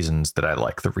the reasons that I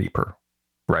like the Reaper,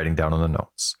 writing down on the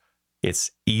notes.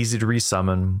 It's easy to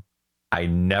resummon. I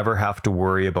never have to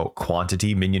worry about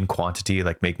minion quantity,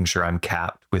 like making sure I'm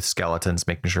capped with skeletons,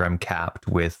 making sure I'm capped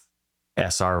with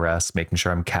SRS, making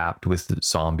sure I'm capped with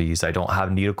zombies. I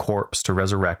don't need a corpse to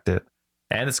resurrect it.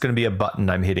 And it's going to be a button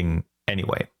I'm hitting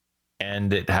anyway.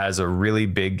 And it has a really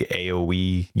big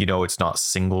AoE. You know, it's not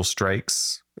single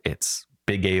strikes. It's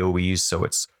big AoEs, so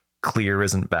it's clear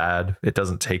isn't bad. It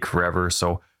doesn't take forever.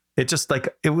 So it just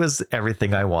it was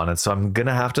everything I wanted. So I'm going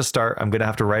to have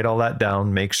to write all that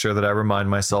down, make sure that I remind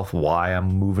myself why I'm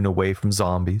moving away from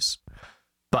zombies.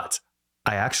 But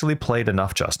I actually played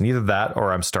enough, Justin. Either that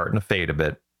or I'm starting to fade a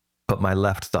bit. But my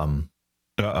left thumb.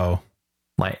 Uh-oh.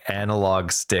 My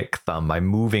analog stick thumb, my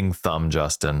moving thumb,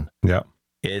 Justin. Yeah.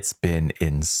 It's been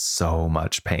in so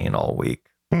much pain all week.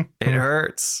 It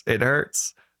hurts. It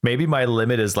hurts. Maybe my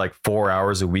limit is like 4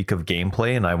 hours a week of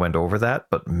gameplay and I went over that,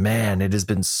 but man, it has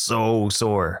been so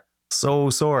sore.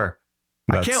 So sore.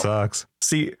 That sucks.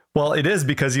 See, well, it is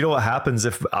because you know what happens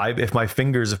if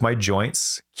my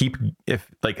joints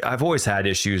I've always had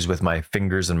issues with my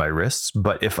fingers and my wrists,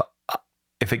 but if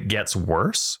it gets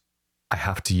worse, I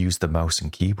have to use the mouse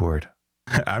and keyboard.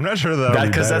 I'm not sure that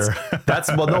because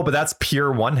but that's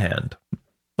pure one hand.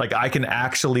 Like I can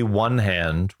actually one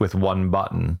hand with one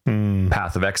button,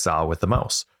 Path of Exile with the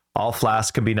mouse. All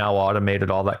flask can be now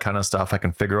automated, all that kind of stuff. I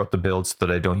can figure out the build so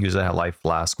that I don't use a life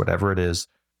flask, whatever it is.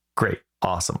 Great.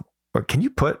 Awesome. Or can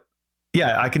you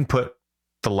I can put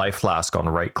the life flask on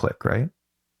right click, right?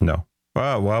 No.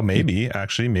 Well, maybe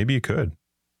you could.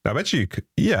 I bet you could.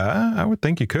 Yeah, I would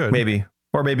think you could. Maybe.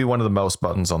 Or maybe one of the mouse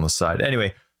buttons on the side.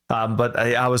 Anyway, but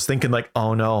I was thinking like,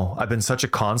 oh no, I've been such a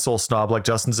console snob, like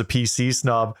Justin's a PC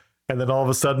snob. And then all of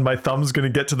a sudden my thumb's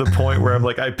going to get to the point where I'm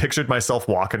like, I pictured myself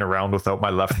walking around without my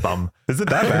left thumb. Is it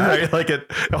that bad?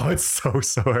 Right? It's so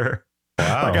sore.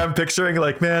 Wow. Like I'm picturing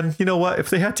like, man, you know what? If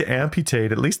they had to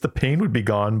amputate, at least the pain would be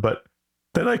gone. But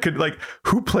then I could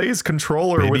who plays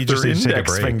controller with their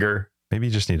index finger? Maybe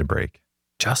you just need a break.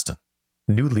 Justin,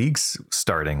 new league's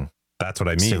starting. That's what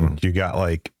I mean. Soon. You got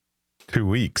 2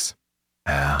 weeks.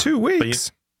 2 But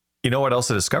weeks. you know what else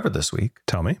I discovered this week?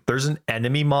 Tell me. There's an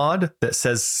enemy mod that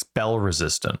says spell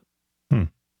resistant.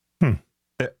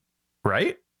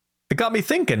 Right? It got me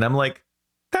thinking. I'm like,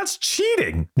 that's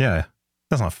cheating. Yeah,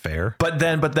 that's not fair. But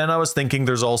then I was thinking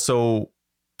there's also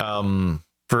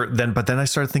but then I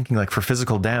started thinking for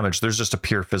physical damage, there's just a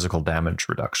pure physical damage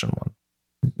reduction one.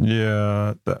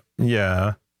 Yeah.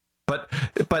 Yeah.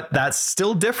 But that's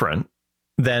still different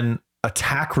than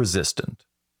attack resistant.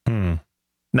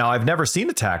 Now, I've never seen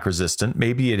attack resistant.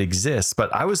 Maybe it exists,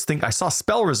 but I saw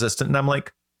spell resistant and I'm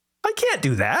like, I can't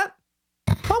do that.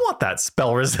 I want that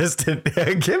spell resistant.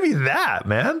 Give me that,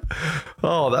 man.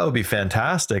 Oh, that would be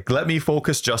fantastic. Let me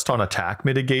focus just on attack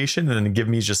mitigation and then give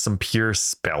me just some pure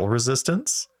spell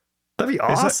resistance. That'd be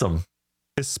awesome.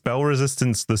 Is spell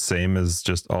resistance the same as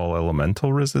just all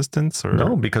elemental resistance? Or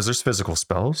no, because there's physical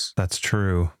spells. That's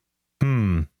true.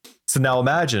 So now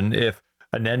imagine if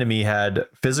an enemy had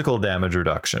physical damage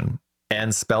reduction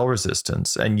and spell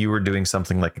resistance, and you were doing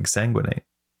something like Exsanguinate.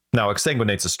 Now,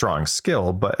 Exsanguinate's a strong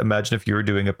skill, but imagine if you were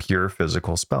doing a pure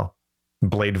physical spell.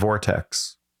 Blade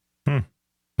Vortex.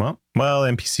 Well,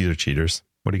 NPCs are cheaters.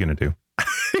 What are you going to do?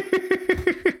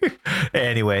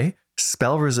 Anyway,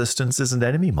 spell resistance is an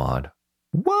enemy mod.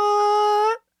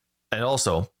 What? And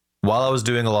also, while I was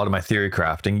doing a lot of my theory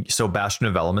crafting, so Bastion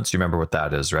of Elements, you remember what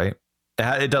that is, right?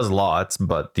 It does lots,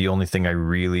 but the only thing I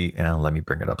really, let me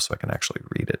bring it up so I can actually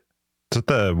read it. Is it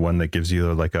the one that gives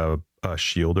you like a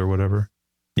shield or whatever?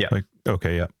 Yeah. Like,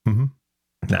 okay, yeah.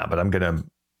 Nah, but I'm going to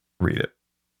read it.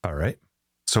 All right.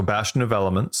 So Bastion of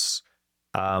Elements,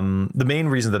 the main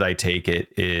reason that I take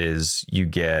it is you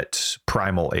get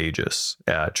Primal Aegis.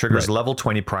 Triggers level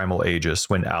 20 Primal Aegis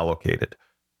when allocated.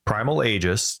 Primal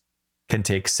Aegis can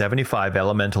take 75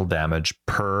 elemental damage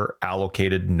per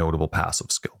allocated notable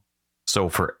passive skill. So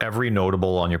for every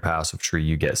notable on your passive tree,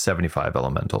 you get 75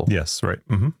 elemental. Yes, right.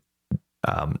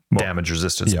 Damage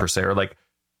resistance per se, or like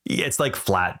it's like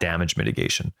flat damage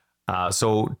mitigation.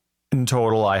 So in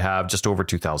total, I have just over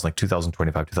 2,000, like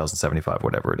 2,025, 2,075,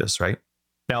 whatever it is, right?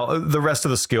 Now, the rest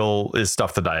of the skill is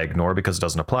stuff that I ignore because it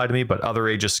doesn't apply to me, but other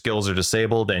Aegis skills are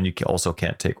disabled and you also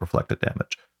can't take reflected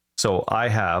damage. So I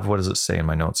have, what does it say in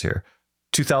my notes here?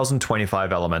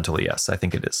 2,025 elemental ES, I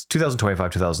think it is.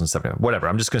 2,025, 2,075, whatever.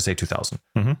 I'm just going to say 2,000.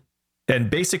 And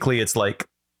basically it's like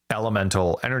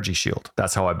elemental energy shield.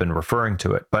 That's how I've been referring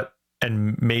to it.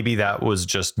 And maybe that was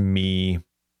just me.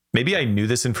 Maybe I knew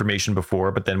this information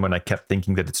before, but then when I kept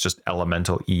thinking that it's just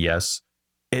elemental ES,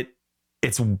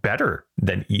 it's better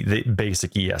than the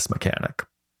basic ES mechanic,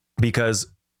 because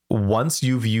once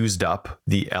you've used up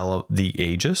the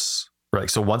Aegis, right?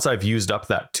 So once I've used up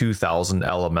that 2,000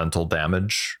 elemental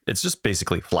damage, it's just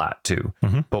basically flat too.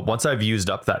 But once I've used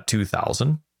up that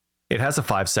 2,000, it has a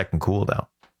 5-second cooldown,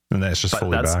 and then it's just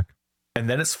fully back. And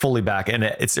then it's fully back, and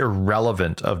it's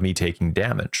irrelevant of me taking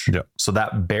damage. Yep. So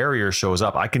that barrier shows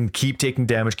up. I can keep taking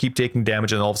damage,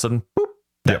 and all of a sudden, boop,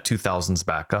 that 2,000's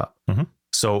back up.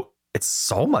 So it's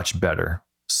so much better.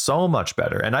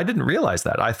 And I didn't realize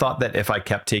that. I thought that if I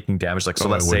kept taking damage, like, so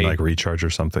let's say like recharge or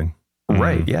something.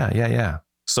 Right. Yeah.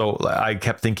 So I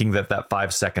kept thinking that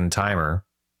 5-second timer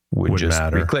would just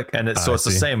re-click. And it's the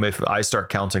same if I start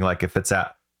counting, like if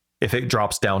it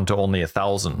drops down to only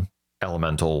 1,000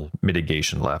 elemental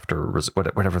mitigation left, or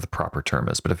whatever the proper term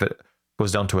is. But if it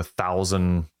goes down to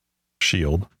 1,000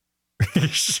 shield,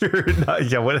 sure,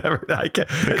 whatever. It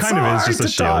kind of is just a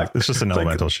shield. It's just an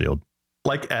elemental shield.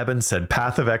 Like Eben said,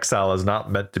 Path of Exile is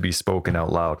not meant to be spoken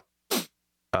out loud.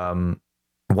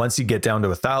 Once you get down to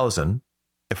 1,000,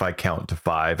 if I count to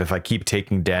 5, if I keep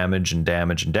taking damage,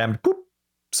 boop.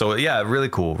 So yeah, really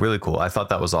cool. I thought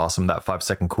that was awesome. That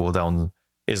 5-second cooldown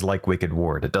is like Wicked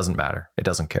Ward. It doesn't matter. It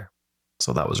doesn't care.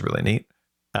 So that was really neat.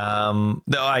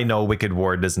 I know Wicked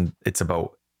Ward doesn't. It's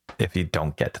about if you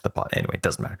don't get to the pot. Anyway, it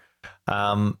doesn't matter.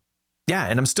 And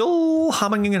I'm still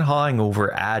humming and hawing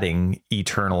over adding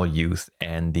Eternal Youth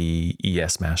and the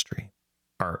ES Mastery,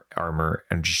 Armor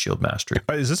Energy Shield Mastery.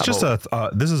 Is this just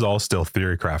this is all still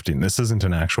theory crafting? This isn't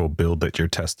an actual build that you're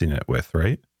testing it with,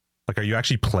 right? Like, are you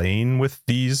actually playing with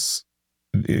this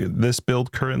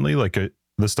build currently? Like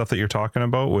the stuff that you're talking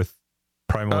about with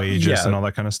Primal Aegis and all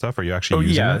that kind of stuff? Are you actually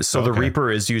using it? So the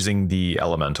Reaper is using the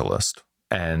Elementalist,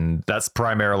 and that's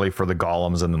primarily for the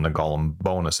golems and then the golem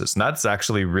bonuses. And that's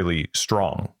actually really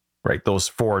strong, right? Those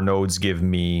 4 nodes give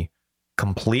me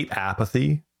complete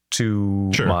apathy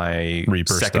to my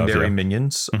Reaper secondary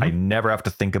minions. I never have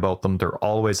to think about them. They're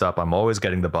always up. I'm always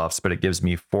getting the buffs, but it gives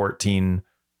me 14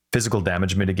 physical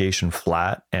damage mitigation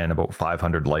flat and about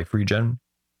 500 life regen.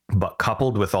 But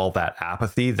coupled with all that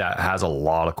apathy, that has a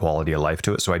lot of quality of life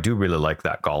to it. So I do really like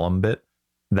that golem bit.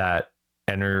 That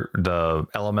the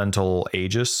elemental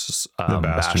Aegis, the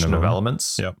Bastion of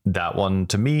Elements. Yep. That one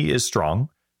to me is strong.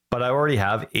 But I already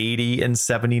have 80 and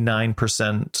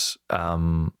 79%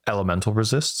 elemental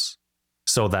resists.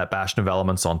 So that Bastion of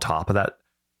Elements on top of that.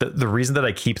 The reason that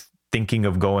I keep thinking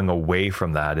of going away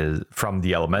from that is from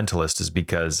the Elementalist is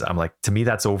because I'm like, to me,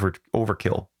 that's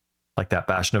overkill. Like that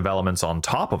Bastion of Elements on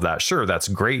top of that. Sure, that's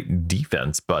great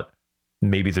defense, but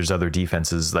maybe there's other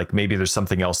defenses. Like maybe there's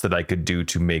something else that I could do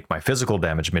to make my physical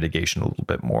damage mitigation a little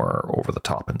bit more over the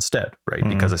top instead, right?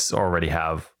 Because I already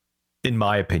have, in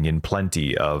my opinion,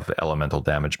 plenty of elemental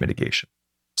damage mitigation.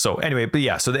 So anyway,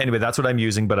 that's what I'm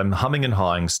using, but I'm humming and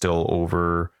hawing still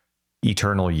over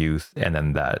Eternal Youth and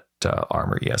then that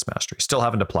Armor ES Mastery. Still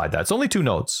haven't applied that. It's only 2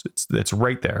 nodes. It's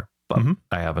right there, but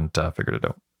I haven't figured it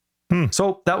out.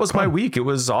 So that was my week. It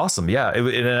was awesome. Yeah,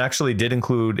 it actually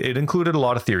included a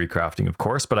lot of theory crafting, of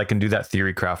course, but I can do that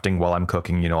theory crafting while I'm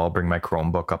cooking. You know, I'll bring my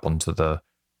Chromebook up onto the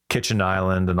kitchen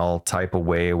island and I'll type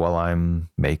away while I'm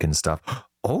making stuff.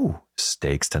 Oh,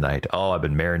 steaks tonight. Oh, I've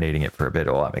been marinating it for a bit.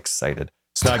 Oh, I'm excited.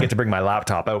 So now I get to bring my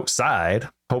laptop outside.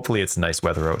 Hopefully it's nice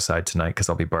weather outside tonight because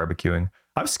I'll be barbecuing.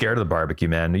 I'm scared of the barbecue,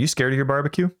 man. Are you scared of your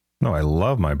barbecue? No, I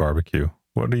love my barbecue.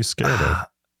 What are you scared of?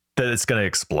 That it's going to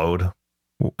explode.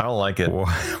 I don't like it.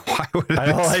 Why would it I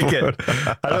don't like explode?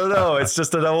 it. I don't know. It's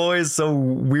just that I'm always so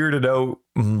weirded out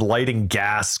lighting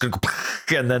gas.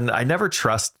 And then I never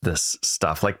trust this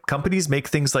stuff. Like companies make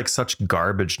things like such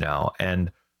garbage now.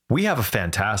 And we have a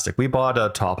fantastic, we bought a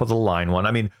top of the line one.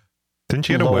 I mean, didn't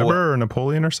you get a Weber or a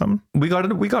Napoleon or something? We got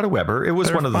a Weber. It was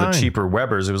They're one of fine. the cheaper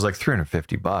Webers. It was like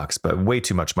 $350, but way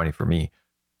too much money for me.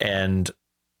 And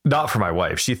not for my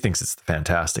wife. She thinks it's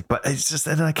fantastic, but it's just,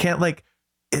 and I can't like,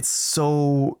 it's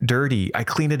so dirty. I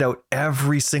clean it out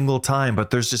every single time, but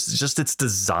there's just its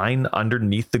design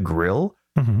underneath the grill.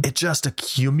 Mm-hmm. It just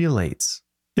accumulates.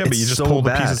 Yeah, but It's you just so pull the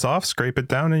bad. pieces off, scrape it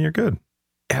down, and you're good.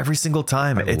 Every single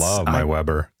time. I love my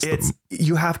Weber.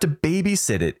 You have to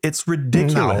babysit it. It's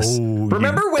ridiculous. No,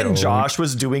 Remember you when don't. Josh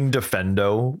was doing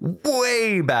Defendo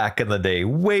way back in the day,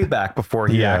 way back before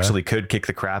he actually could kick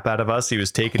the crap out of us? He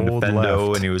was taking Hold Defendo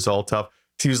left. and he was all tough.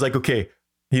 So he was like, okay,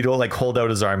 he'd like hold out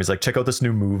his arm. He's like, check out this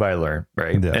new move I learned,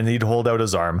 right? Yeah. And he'd hold out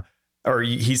his arm, or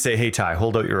he'd say, hey Ty,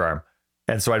 hold out your arm.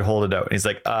 And so I'd hold it out. And he's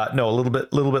like, no, a little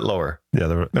bit lower.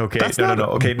 Yeah. Okay. That's No. not-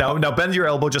 Okay. Now bend your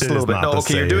elbow just It a little is bit. not No. the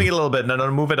Okay. You're same. doing it a little bit. No,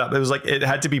 move it up. It was like, it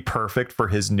had to be perfect for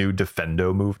his new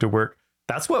Defendo move to work.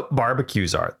 That's what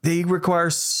barbecues are. They require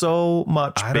so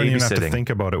much I don't even have to babysitting. think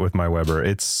about it with my Weber.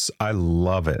 I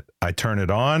love it. I turn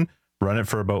it on, run it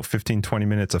for about 15, 20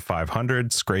 minutes at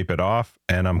 500, scrape it off,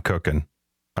 and I'm cooking.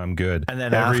 I'm good. And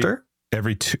then after?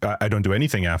 I don't do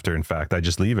anything after. In fact, I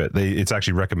just leave it. It's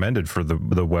actually recommended for the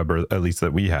Weber, at least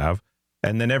that we have.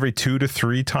 And then every 2 to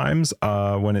 3 times,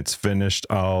 when it's finished,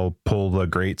 I'll pull the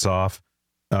grates off,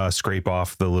 scrape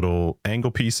off the little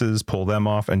angle pieces, pull them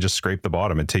off, and just scrape the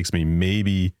bottom. It takes me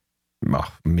maybe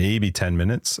 10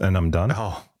 minutes, and I'm done.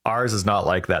 Oh, ours is not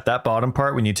like that. That bottom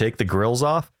part, when you take the grills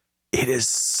off, it is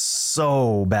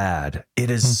so bad. It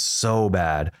is so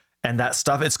bad. And that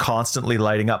stuff, it's constantly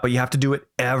lighting up, but you have to do it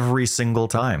every single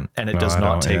time. And it does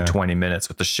not take 20 minutes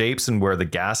with the shapes and where the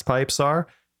gas pipes are.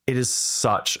 It is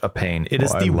such a pain. It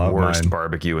is I the love worst mine.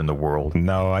 barbecue in the world.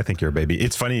 No, I think you're a baby.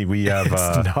 It's funny. We have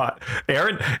It's not.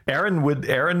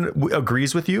 Aaron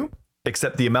agrees with you,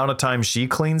 except the amount of time she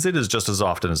cleans it is just as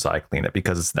often as I clean it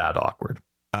because it's that awkward.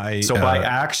 So by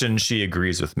action, she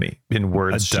agrees with me. In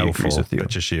words, she agrees with you.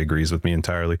 But she agrees with me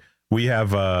entirely. We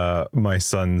have my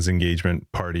son's engagement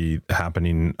party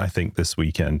happening, I think, this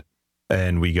weekend,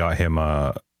 and we got him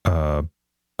a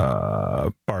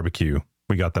barbecue.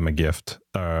 We got them a gift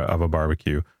of a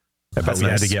barbecue, but That's we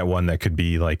had nice. to get one that could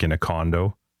be like in a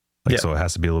condo, so it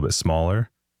has to be a little bit smaller.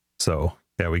 So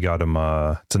yeah, we got him.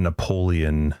 It's a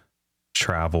Napoleon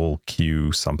travel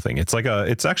Q something. It's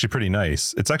actually pretty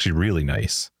nice. It's actually really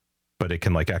nice, but it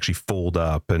can like actually fold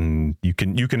up, and you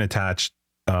can attach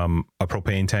a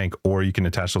propane tank, or you can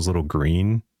attach those little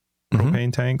green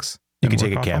propane tanks. You can and take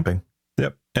work it off them. camping.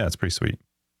 Yep. Yeah, it's pretty sweet.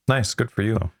 Nice. Good for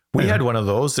you. So, We yeah. had one of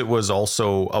those. It was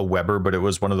also a Weber, but it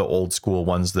was one of the old school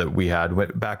ones that we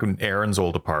had back in Aaron's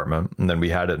old apartment. And then we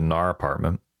had it in our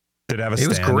apartment. Did it have a It stand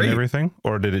was great. and everything?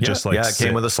 Or did it just like it came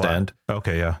sit with a flat? stand.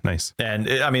 Okay. Yeah. Nice. And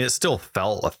it still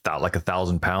felt like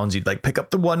 1,000 pounds. You'd like pick up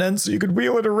the one end so you could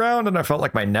wheel it around. And I felt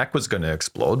like my neck was going to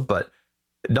explode, but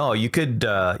no, you could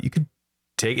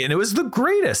take it. And it was the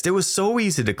greatest. It was so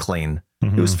easy to clean.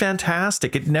 Mm-hmm. It was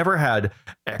fantastic. It never had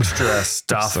extra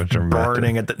stuff So dramatic.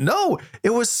 burning at no,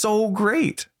 it was so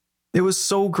great. It was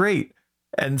so great.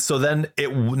 And so then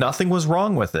nothing was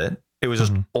wrong with it. It was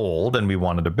just old and we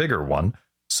wanted a bigger one.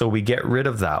 So we get rid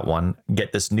of that one,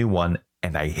 get this new one,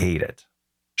 and I hate it.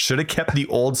 Should have kept the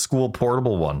old school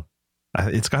portable one.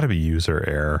 It's got to be user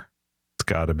error. It's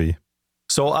got to be.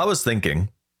 So I was thinking,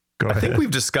 Go I ahead. think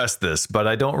we've discussed this, but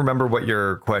I don't remember what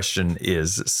your question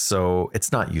is. So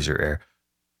it's not user error.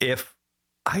 If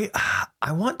I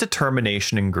want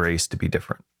determination and grace to be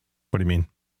different. What do you mean?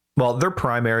 Well, they're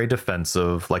primary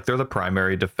defensive, like they're the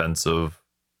primary defensive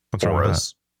What's wrong with that?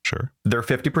 auras. Sure. They're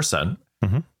 50%,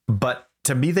 Mhm. but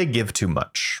to me, they give too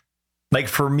much. Like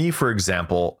for me, for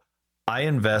example, I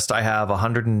have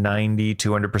 190,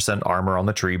 200% armor on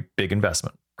the tree, big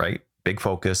investment, right? Big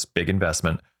focus, big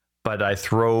investment, but I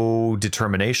throw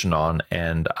determination on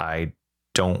and I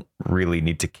don't really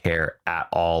need to care at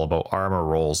all about armor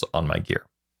rolls on my gear.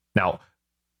 Now,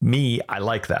 I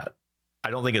like that. I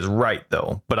don't think it's right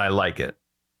though, but I like it.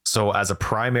 So as a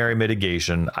primary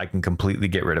mitigation, I can completely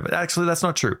get rid of it. Actually, that's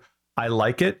not true. I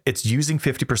like it. It's using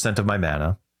 50% of my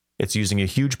mana. It's using a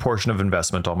huge portion of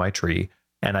investment on my tree,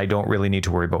 and I don't really need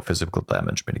to worry about physical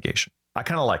damage mitigation. I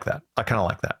kind of like that.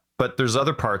 but there's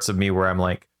other parts of me where I'm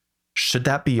like, should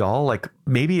that be all? Like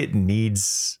maybe it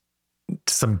needs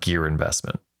some gear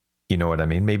investment. You know what I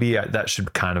mean? Maybe that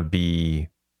should kind of be,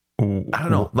 I don't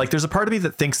know. Like there's a part of me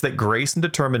that thinks that grace and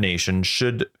determination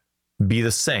should be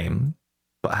the same,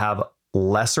 but have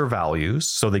lesser values.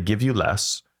 So they give you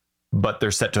less, but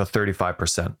they're set to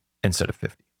 35% instead of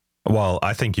 50. Well,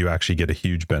 I think you actually get a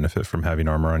huge benefit from having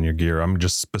armor on your gear. I'm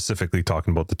just specifically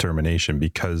talking about determination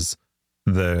because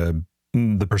the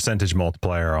percentage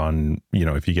multiplier on,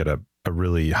 if you get a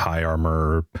really high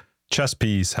armor chest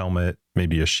piece, helmet,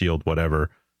 maybe a shield, whatever,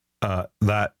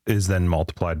 that is then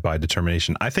multiplied by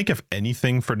determination. I think if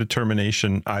anything for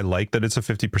determination, I like that it's a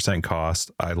 50%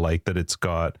 cost. I like that it's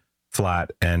got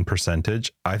flat and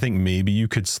percentage. I think maybe you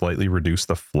could slightly reduce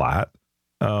the flat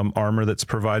armor that's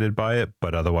provided by it,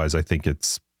 but otherwise I think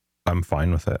I'm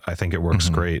fine with it. I think it works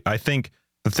great. I think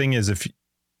the thing is,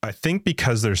 I think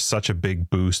because there's such a big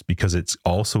boost, because it's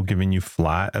also giving you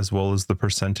flat as well as the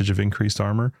percentage of increased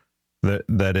armor,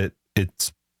 that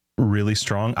it's really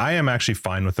strong. I am actually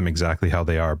fine with them exactly how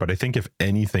they are, but I think if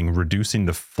anything, reducing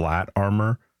the flat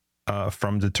armor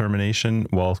from determination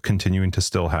while continuing to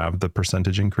still have the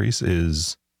percentage increase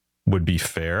would be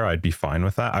fair. I'd be fine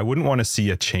with that. I wouldn't want to see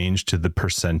a change to the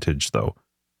percentage though.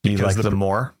 You like them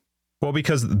more? Well,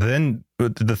 because then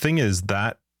the thing is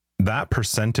that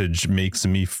percentage makes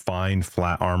me find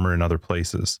flat armor in other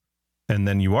places. And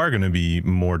then you are going to be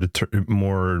more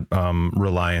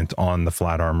reliant on the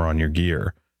flat armor on your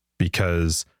gear,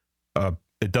 because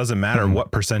it doesn't matter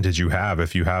what percentage you have.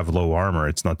 If you have low armor,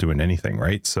 it's not doing anything,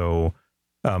 right? So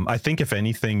I think if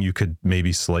anything, you could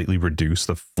maybe slightly reduce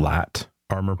the flat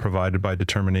armor provided by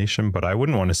determination, but I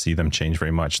wouldn't want to see them change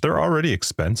very much. They're already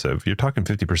expensive. You're talking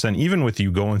 50%. Even with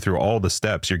you going through all the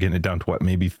steps, you're getting it down to what,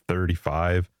 maybe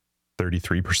 33%.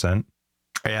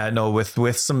 Yeah, no,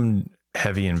 with some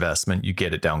heavy investment, you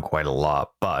get it down quite a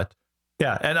lot. But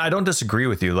yeah, and I don't disagree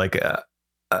with you. Like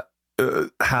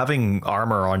having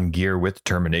armor on gear with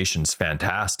determination is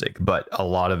fantastic, but a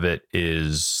lot of it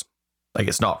is like,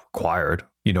 it's not required.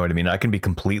 You know what I mean? I can be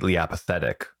completely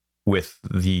apathetic with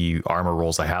the armor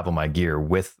rolls I have on my gear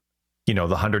with, the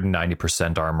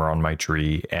 190% armor on my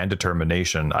tree and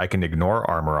determination. I can ignore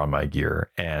armor on my gear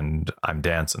and I'm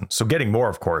dancing. So getting more,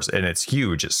 of course, and it's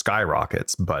huge, it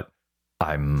skyrockets, but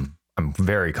I'm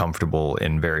very comfortable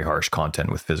in very harsh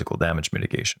content with physical damage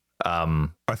mitigation.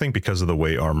 I think because of the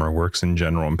way armor works in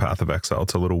general in Path of Exile,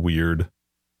 it's a little weird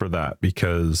for that,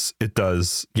 because it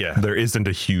does, there isn't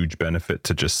a huge benefit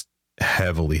to just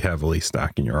heavily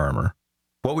stacking your armor.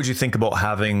 What would you think about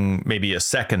having maybe a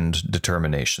second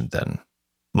determination then?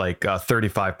 Like a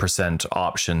 35%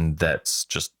 option that's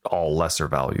just all lesser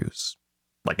values?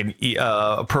 Like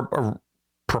a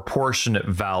proportionate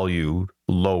value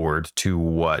lowered to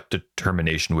what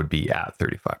determination would be at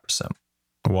 35%.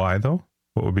 Why though?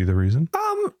 What would be the reason?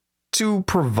 To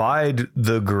provide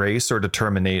the grace or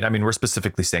determinate. I mean, we're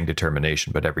specifically saying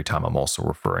determination, but every time I'm also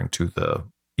referring to the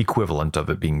equivalent of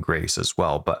it being grace as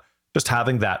well. But just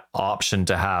having that option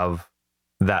to have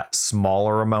that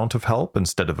smaller amount of help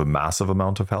instead of a massive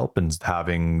amount of help, and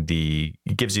it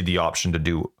gives you the option to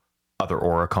do other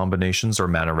aura combinations or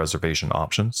mana reservation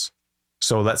options.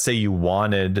 So let's say you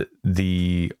wanted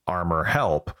the armor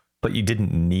help, but you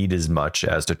didn't need as much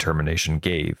as determination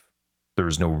gave. There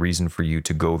was no reason for you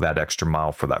to go that extra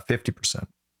mile for that 50%.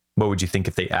 What would you think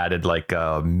if they added like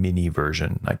a mini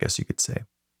version, I guess you could say?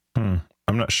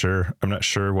 I'm not sure. I'm not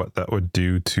sure what that would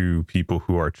do to people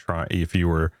who are trying. If you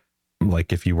were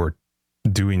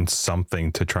doing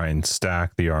something to try and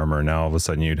stack the armor, now all of a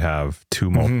sudden you'd have two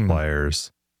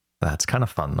multipliers. That's kind of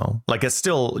fun though. Like it's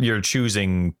still, you're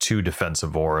choosing two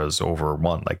defensive auras over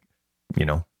one. Like,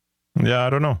 Yeah, I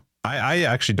don't know. I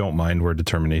actually don't mind where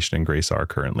determination and grace are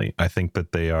currently. I think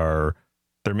that they're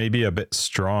maybe a bit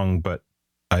strong, but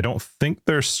I don't think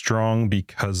they're strong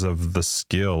because of the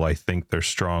skill. I think they're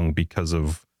strong because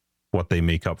of what they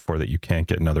make up for that you can't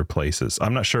get in other places.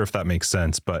 I'm not sure if that makes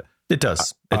sense, but it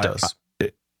does. It does.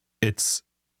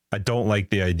 I don't like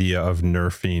the idea of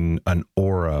nerfing an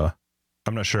aura.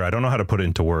 I'm not sure. I don't know how to put it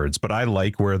into words, but I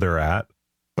like where they're at,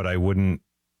 but I wouldn't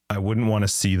want to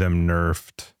see them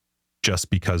nerfed just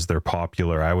because they're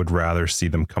popular. I would rather see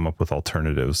them come up with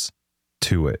alternatives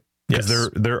to it. Because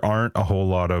there aren't a whole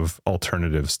lot of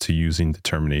alternatives to using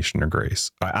determination or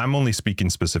grace. I'm only speaking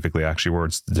specifically actually where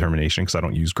it's determination, because I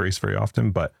don't use grace very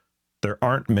often, but there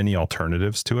aren't many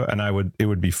alternatives to it. And it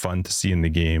would be fun to see in the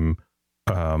game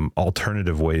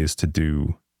alternative ways to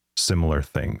do similar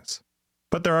things.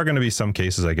 But there are going to be some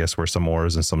cases, I guess, where some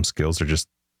auras and some skills are just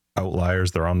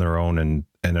outliers. They're on their own, and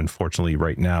unfortunately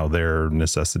right now they're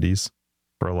necessities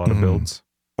for a lot of builds.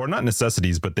 or not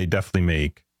necessities, but they definitely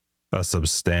make a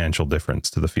substantial difference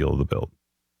to the feel of the build.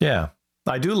 Yeah.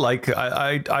 I do like,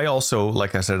 I also,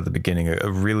 like I said at the beginning, I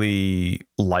really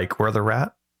like where they're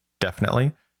at.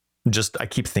 Definitely. Just, I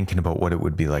keep thinking about what it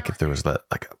would be like if there was that,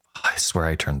 like, I swear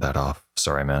I turned that off.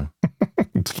 Sorry, man.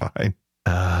 It's fine.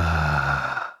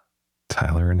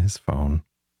 Tyler and his phone.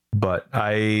 But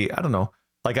I don't know.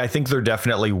 Like, I think they're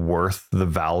definitely worth the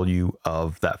value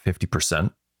of that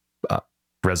 50%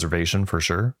 reservation for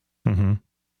sure. Mm-hmm.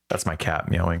 That's my cat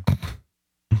meowing.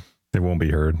 It won't be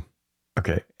heard.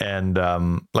 Okay. And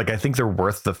like, I think they're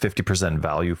worth the 50%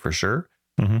 value for sure.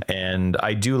 Mm-hmm. And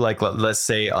I do like, let's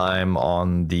say I'm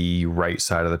on the right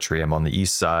side of the tree, I'm on the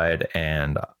east side,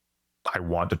 and I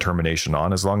want determination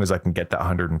on, as long as I can get that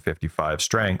 155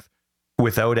 strength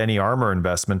without any armor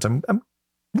investment. I'm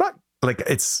not like,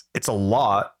 it's a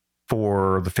lot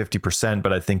for the 50%,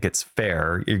 but I think it's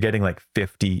fair. You're getting like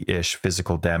 50-ish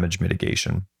physical damage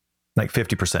mitigation, like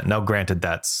 50%. Now, granted,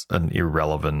 that's an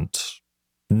irrelevant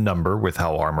number with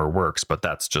how armor works, but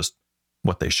that's just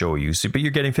what they show you. So, but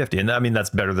you're getting 50, and I mean, that's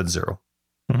better than 0.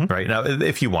 Mm-hmm. Right now,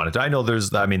 if you wanted to, I know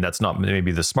that's not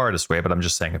maybe the smartest way, but I'm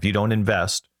just saying, if you don't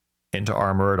invest into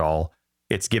armor at all,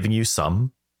 it's giving you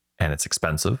some, and it's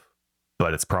expensive,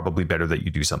 but it's probably better that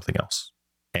you do something else.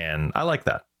 And I like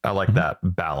that. I like that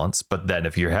balance. But then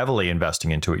if you're heavily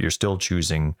investing into it, you're still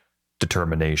choosing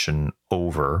determination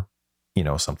over,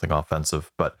 something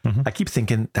offensive. But I keep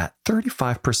thinking that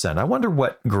 35%, I wonder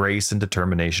what grace and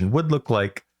determination would look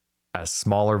like as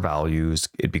smaller values.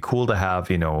 It'd be cool to have,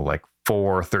 like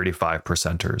 4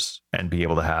 35%ers and be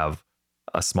able to have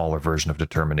a smaller version of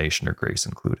determination or grace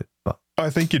included. But I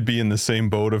think you'd be in the same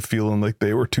boat of feeling like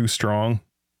they were too strong.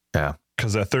 Yeah.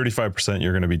 Because at 35%,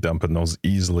 you're going to be dumping those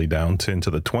easily down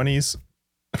into the 20s.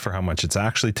 For how much it's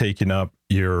actually taking up,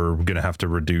 you're going to have to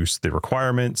reduce the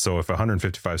requirement. So if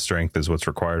 155 strength is what's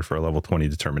required for a level 20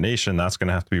 determination, that's going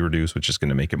to have to be reduced, which is going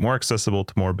to make it more accessible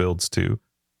to more builds too.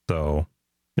 So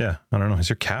yeah, I don't know. Is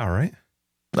your cat all right?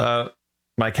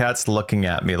 My cat's looking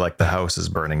at me like the house is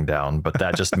burning down, but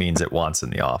that just means it wants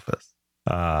in the office.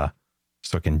 So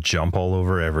it can jump all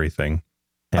over everything.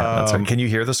 Yeah, that's right. Can you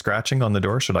hear the scratching on the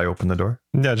door? Should I open the door?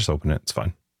 Yeah, just open it. It's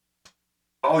fine.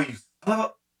 Oh, you.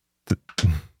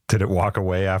 Did it walk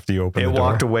away after you opened the door? It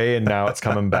walked away, and now it's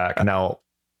coming back. Now,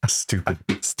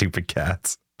 stupid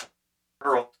cats.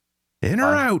 Girl. In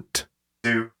or out?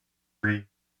 2, 3,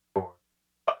 4.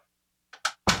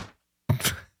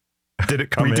 Did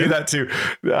it come in? We do that too.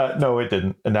 No, it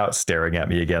didn't. And now it's staring at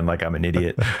me again like I'm an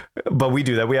idiot. But we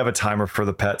do that. We have a timer for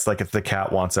the pets. Like if the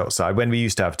cat wants outside, when we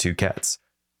used to have 2 cats,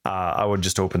 I would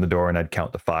just open the door and I'd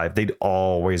count to 5. They'd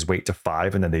always wait to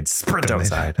 5 and then they'd sprint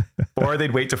outside. Or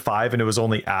they'd wait to 5 and it was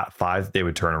only at 5. They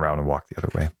would turn around and walk the other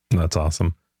way. That's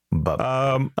awesome. But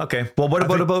okay. Well,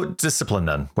 what about discipline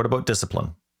then? What about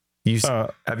discipline?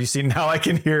 Have you seen, now I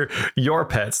can hear your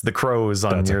pets, the crows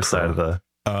on your side of the...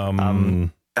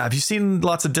 have you seen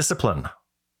lots of discipline?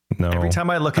 No. Every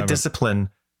time I look at discipline,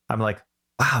 I'm like,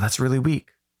 wow, that's really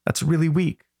weak. That's really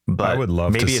weak. But I would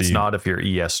love maybe to it's see, not if you're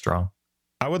ES strong.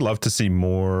 I would love to see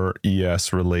more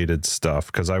ES related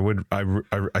stuff, because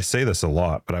I say this a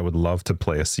lot, but I would love to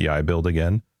play a CI build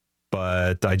again.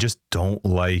 But I just don't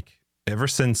like, ever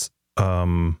since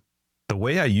the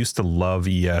way I used to love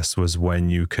ES was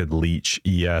when you could leech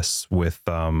ES with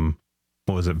what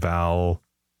was it, Val?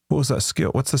 What was that skill?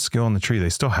 What's the skill on the tree? They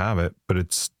still have it, but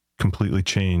it's completely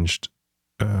changed.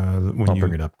 I'll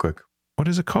bring it up quick. What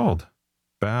is it called?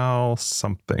 Val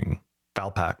something.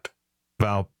 Valpact.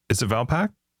 Is it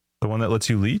Valpact? The one that lets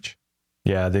you leech?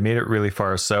 Yeah, they made it really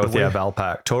far south. Yeah,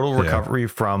 Valpact. Total recovery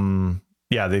from...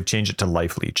 Yeah, they've changed it to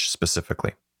life leech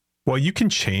specifically. Well, you can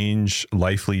change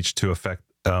life leech to affect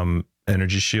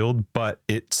energy shield, but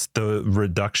it's the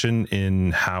reduction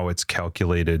in how it's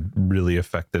calculated really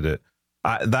affected it.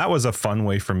 That was a fun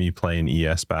way for me playing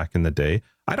ES back in the day.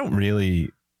 I don't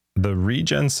really, the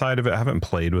regen side of it, I haven't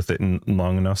played with it in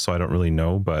long enough, so I don't really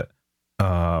know. But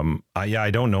I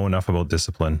don't know enough about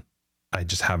discipline. I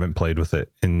just haven't played with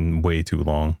it in way too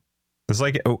long. It's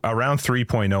like around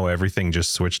 3.0, everything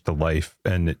just switched to life,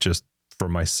 and it just, for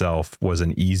myself, was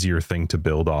an easier thing to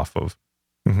build off of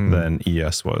than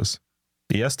ES was.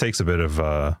 ES takes a bit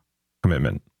of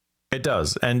commitment. It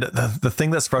does. And the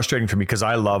thing that's frustrating for me, because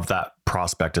I love that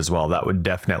prospect as well, that would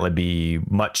definitely be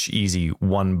much easy,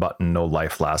 one button, no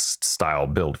life last style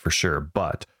build for sure.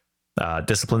 But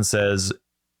discipline says,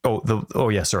 I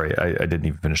didn't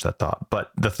even finish that thought.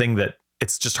 But the thing that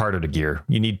it's just harder to gear.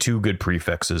 You need 2 good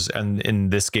prefixes. And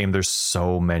in this game, there's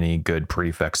so many good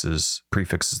prefixes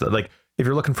that, like, if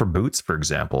you're looking for boots, for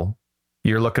example,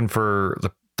 you're looking for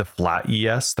the the flat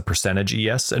ES, the percentage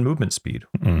ES, and movement speed.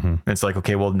 And it's like,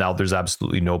 okay, well, now there's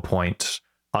absolutely no point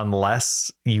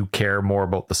unless you care more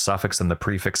about the suffix and the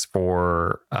prefix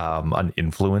for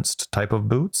uninfluenced type of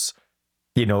boots.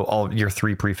 You know, all your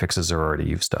 3 prefixes are already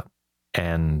used up.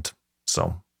 And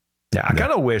so, yeah, I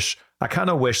kind of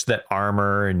wish that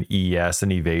armor and ES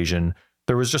and evasion,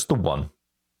 there was just the one.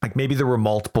 Like maybe there were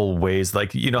multiple ways,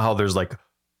 like, you know how there's like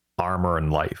armor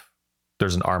and life.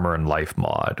 There's an armor and life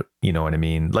mod, you know what I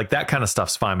mean? Like that kind of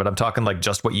stuff's fine, but I'm talking like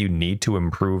just what you need to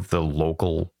improve the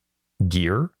local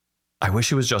gear. I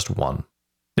wish it was just one.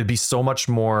 It'd be so much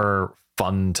more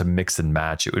fun to mix and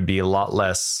match. It would be a lot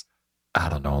less, I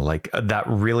don't know, like that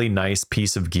really nice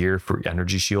piece of gear for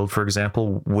energy shield, for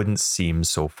example, wouldn't seem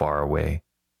so far away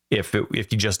if you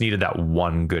just needed that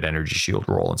one good energy shield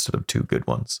roll instead of 2 good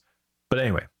ones. But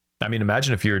anyway, I mean,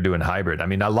 imagine if you were doing hybrid. I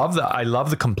mean, I love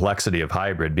the complexity of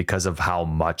hybrid because of how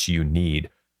much you need.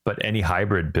 But any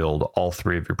hybrid build, all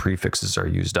 3 of your prefixes are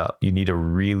used up. You need a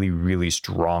really, really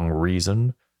strong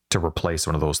reason to replace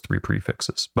one of those 3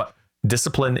 prefixes. But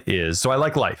discipline is, so I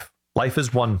like life. Life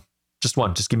is one.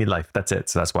 Just give me life. That's it.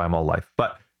 So that's why I'm all life.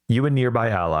 But you and nearby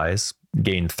allies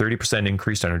gain 30%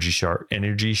 increased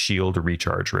energy shield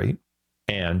recharge rate.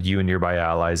 And you and nearby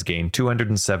allies gain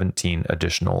 217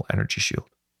 additional energy shield.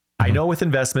 I know with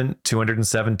investment,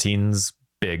 217's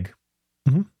big.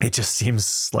 It just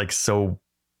seems like so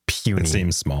puny. It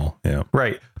seems small. Yeah.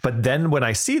 Right. But then when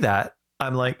I see that,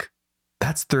 I'm like,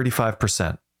 that's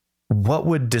 35%. What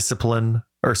would determination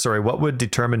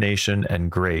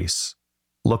and grace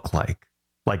look like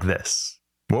this?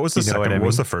 What was the second? What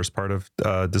was the first part of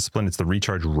discipline? It's the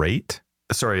recharge rate.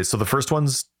 Sorry. So the first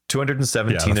one's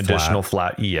 217 additional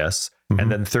flat ES,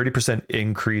 and then 30%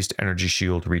 increased energy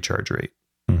shield recharge rate.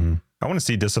 I want to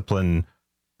see discipline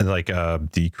like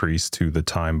decrease to the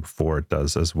time before it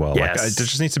does as well. Yes. Like there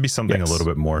just needs to be something a little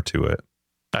bit more to it.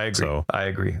 I agree. I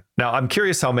agree. Now I'm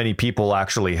curious how many people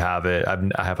actually have it.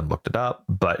 I haven't looked it up,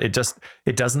 but it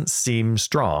doesn't seem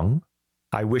strong.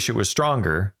 I wish it was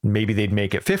stronger. Maybe they'd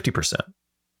make it 50%,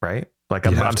 right? Like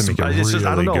I'm to make it really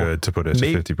I don't know. good to put it to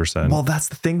 50%. Well, that's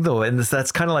the thing though. And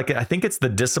that's kind of like, I think it's the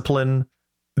discipline.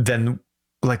 Then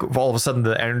like all of a sudden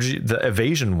the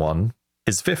evasion one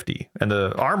is 50 and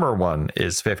the armor one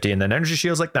is 50 and then energy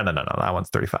shield's like, no, that one's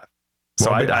 35.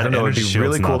 So I don't know. It'd be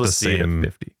really cool to see it at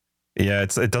 50. Yeah.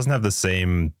 It doesn't have the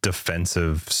same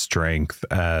defensive strength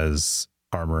as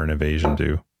armor and evasion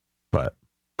do, but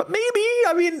maybe,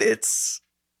 I mean, it's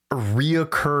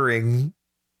reoccurring.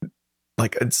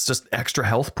 Like it's just extra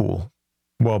health pool.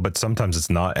 Well, but sometimes it's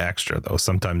not extra though.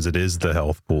 Sometimes it is the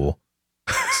health pool.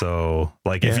 So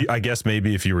like I guess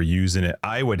maybe if you were using it,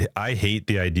 I hate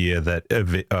the idea that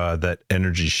that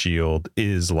energy shield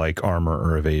is like armor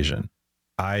or evasion.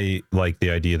 I like the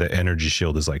idea that energy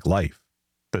shield is like life,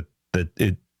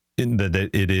 it's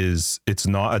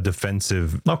not a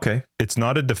defensive. Okay. It's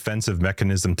not a defensive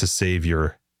mechanism to save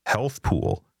your health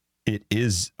pool. It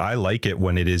is. I like it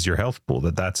when it is your health pool,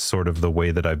 that's sort of the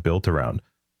way that I've built around.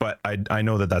 But I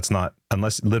know that that's not,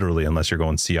 unless you're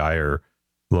going CI or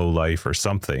low life or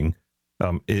something.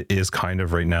 It is kind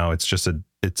of right now. It's just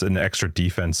it's an extra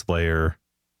defense layer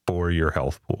for your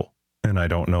health pool. And I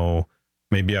don't know,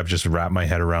 maybe I've just wrapped my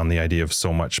head around the idea of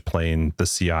so much playing the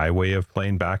CI way of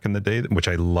playing back in the day, which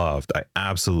I loved. I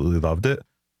absolutely loved it,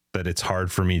 that it's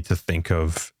hard for me to think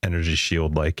of energy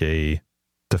shield like a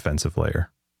defensive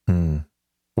layer.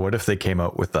 What if they came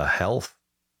out with a health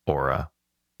aura?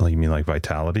 Like, you mean like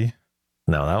vitality?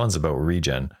 No, that one's about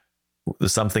regen.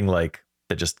 Something like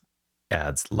that just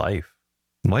adds life.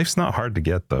 Life's not hard to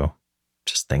get though.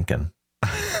 Just thinking.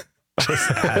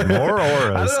 Just add more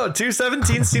auras. I don't know.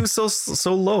 217 seems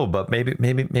so low, but maybe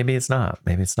it's not.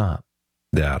 Maybe it's not.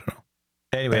 Yeah, I don't know.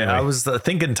 Anyway, I was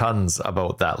thinking tons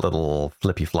about that little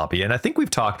flippy floppy, and I think we've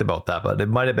talked about that, but it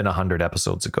might have been 100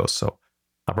 episodes ago. So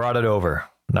I brought it over,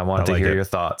 and I wanted to hear your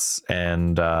thoughts.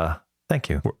 And thank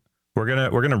you. We're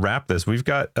gonna wrap this. We've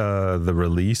got the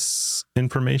release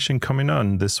information coming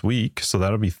on this week, so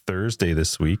that'll be Thursday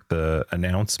this week. The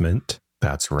announcement.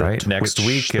 That's right. Next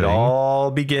week it all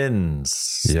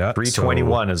begins. Yeah,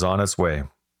 321 is on its way.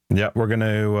 Yeah, we're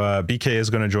gonna BK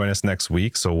is gonna join us next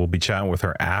week, so we'll be chatting with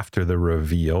her after the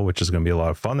reveal, which is gonna be a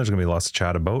lot of fun. There's gonna be lots to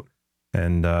chat about,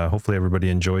 and hopefully everybody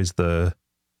enjoys the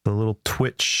little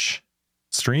Twitch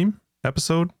stream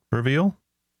episode reveal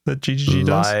that GGG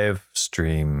does. Live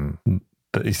stream.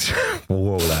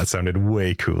 Whoa, that sounded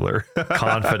way cooler.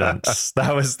 Confidence.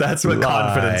 That's what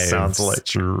confidence sounds like.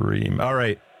 Stream. All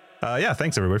right. Yeah,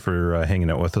 thanks everybody for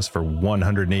hanging out with us for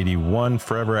 181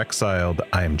 Forever Exiled.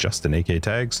 I am Justin, AK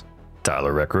Tags.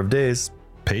 Tyler, Wrecker of Days.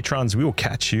 patrons, we will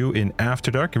catch you in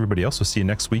After Dark. Everybody else, we'll see you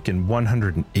next week in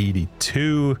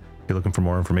 182. If you're looking for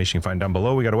more information, you can find down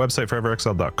below. We got a website,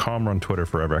 foreverxl.com. We're on Twitter,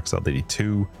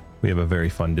 foreverxl82. We have a very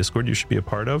fun Discord you should be a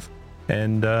part of.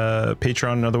 And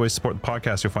Patreon and other ways to support the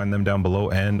podcast, you'll find them down below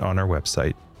and on our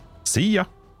website. See ya.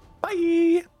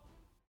 Bye.